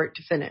from start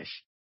to finish.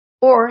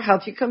 Or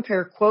help you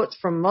compare quotes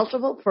from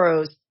multiple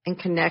pros and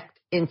connect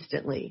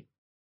instantly,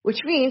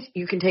 which means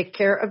you can take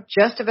care of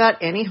just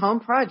about any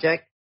home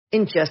project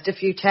in just a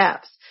few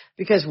taps.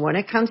 Because when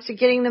it comes to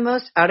getting the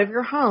most out of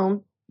your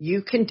home,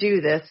 you can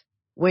do this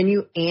when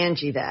you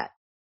Angie that.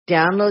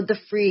 Download the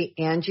free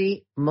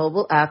Angie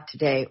mobile app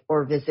today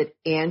or visit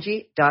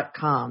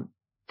Angie.com.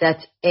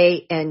 That's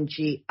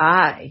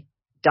ANGI.com.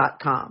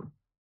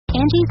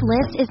 Angie's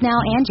List is now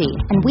Angie,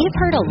 and we've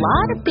heard a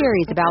lot of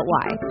theories about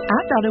why. I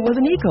thought it was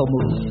an eco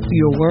move.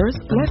 Fewer words,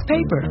 less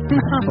paper.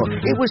 No,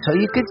 it was so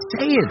you could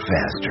say it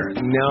faster.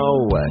 No,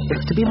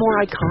 it's to be more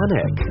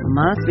iconic.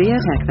 Must be a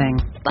tech thing.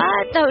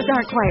 But those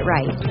aren't quite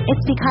right.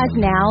 It's because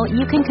now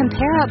you can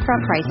compare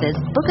upfront prices,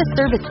 book a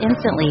service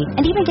instantly,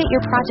 and even get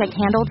your project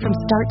handled from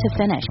start to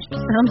finish.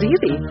 Sounds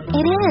easy.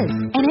 It is,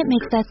 and it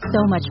makes us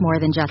so much more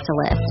than just a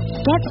list.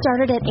 Get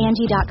started at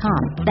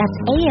Angie.com. That's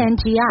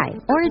ANGI,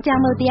 or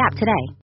download the app today.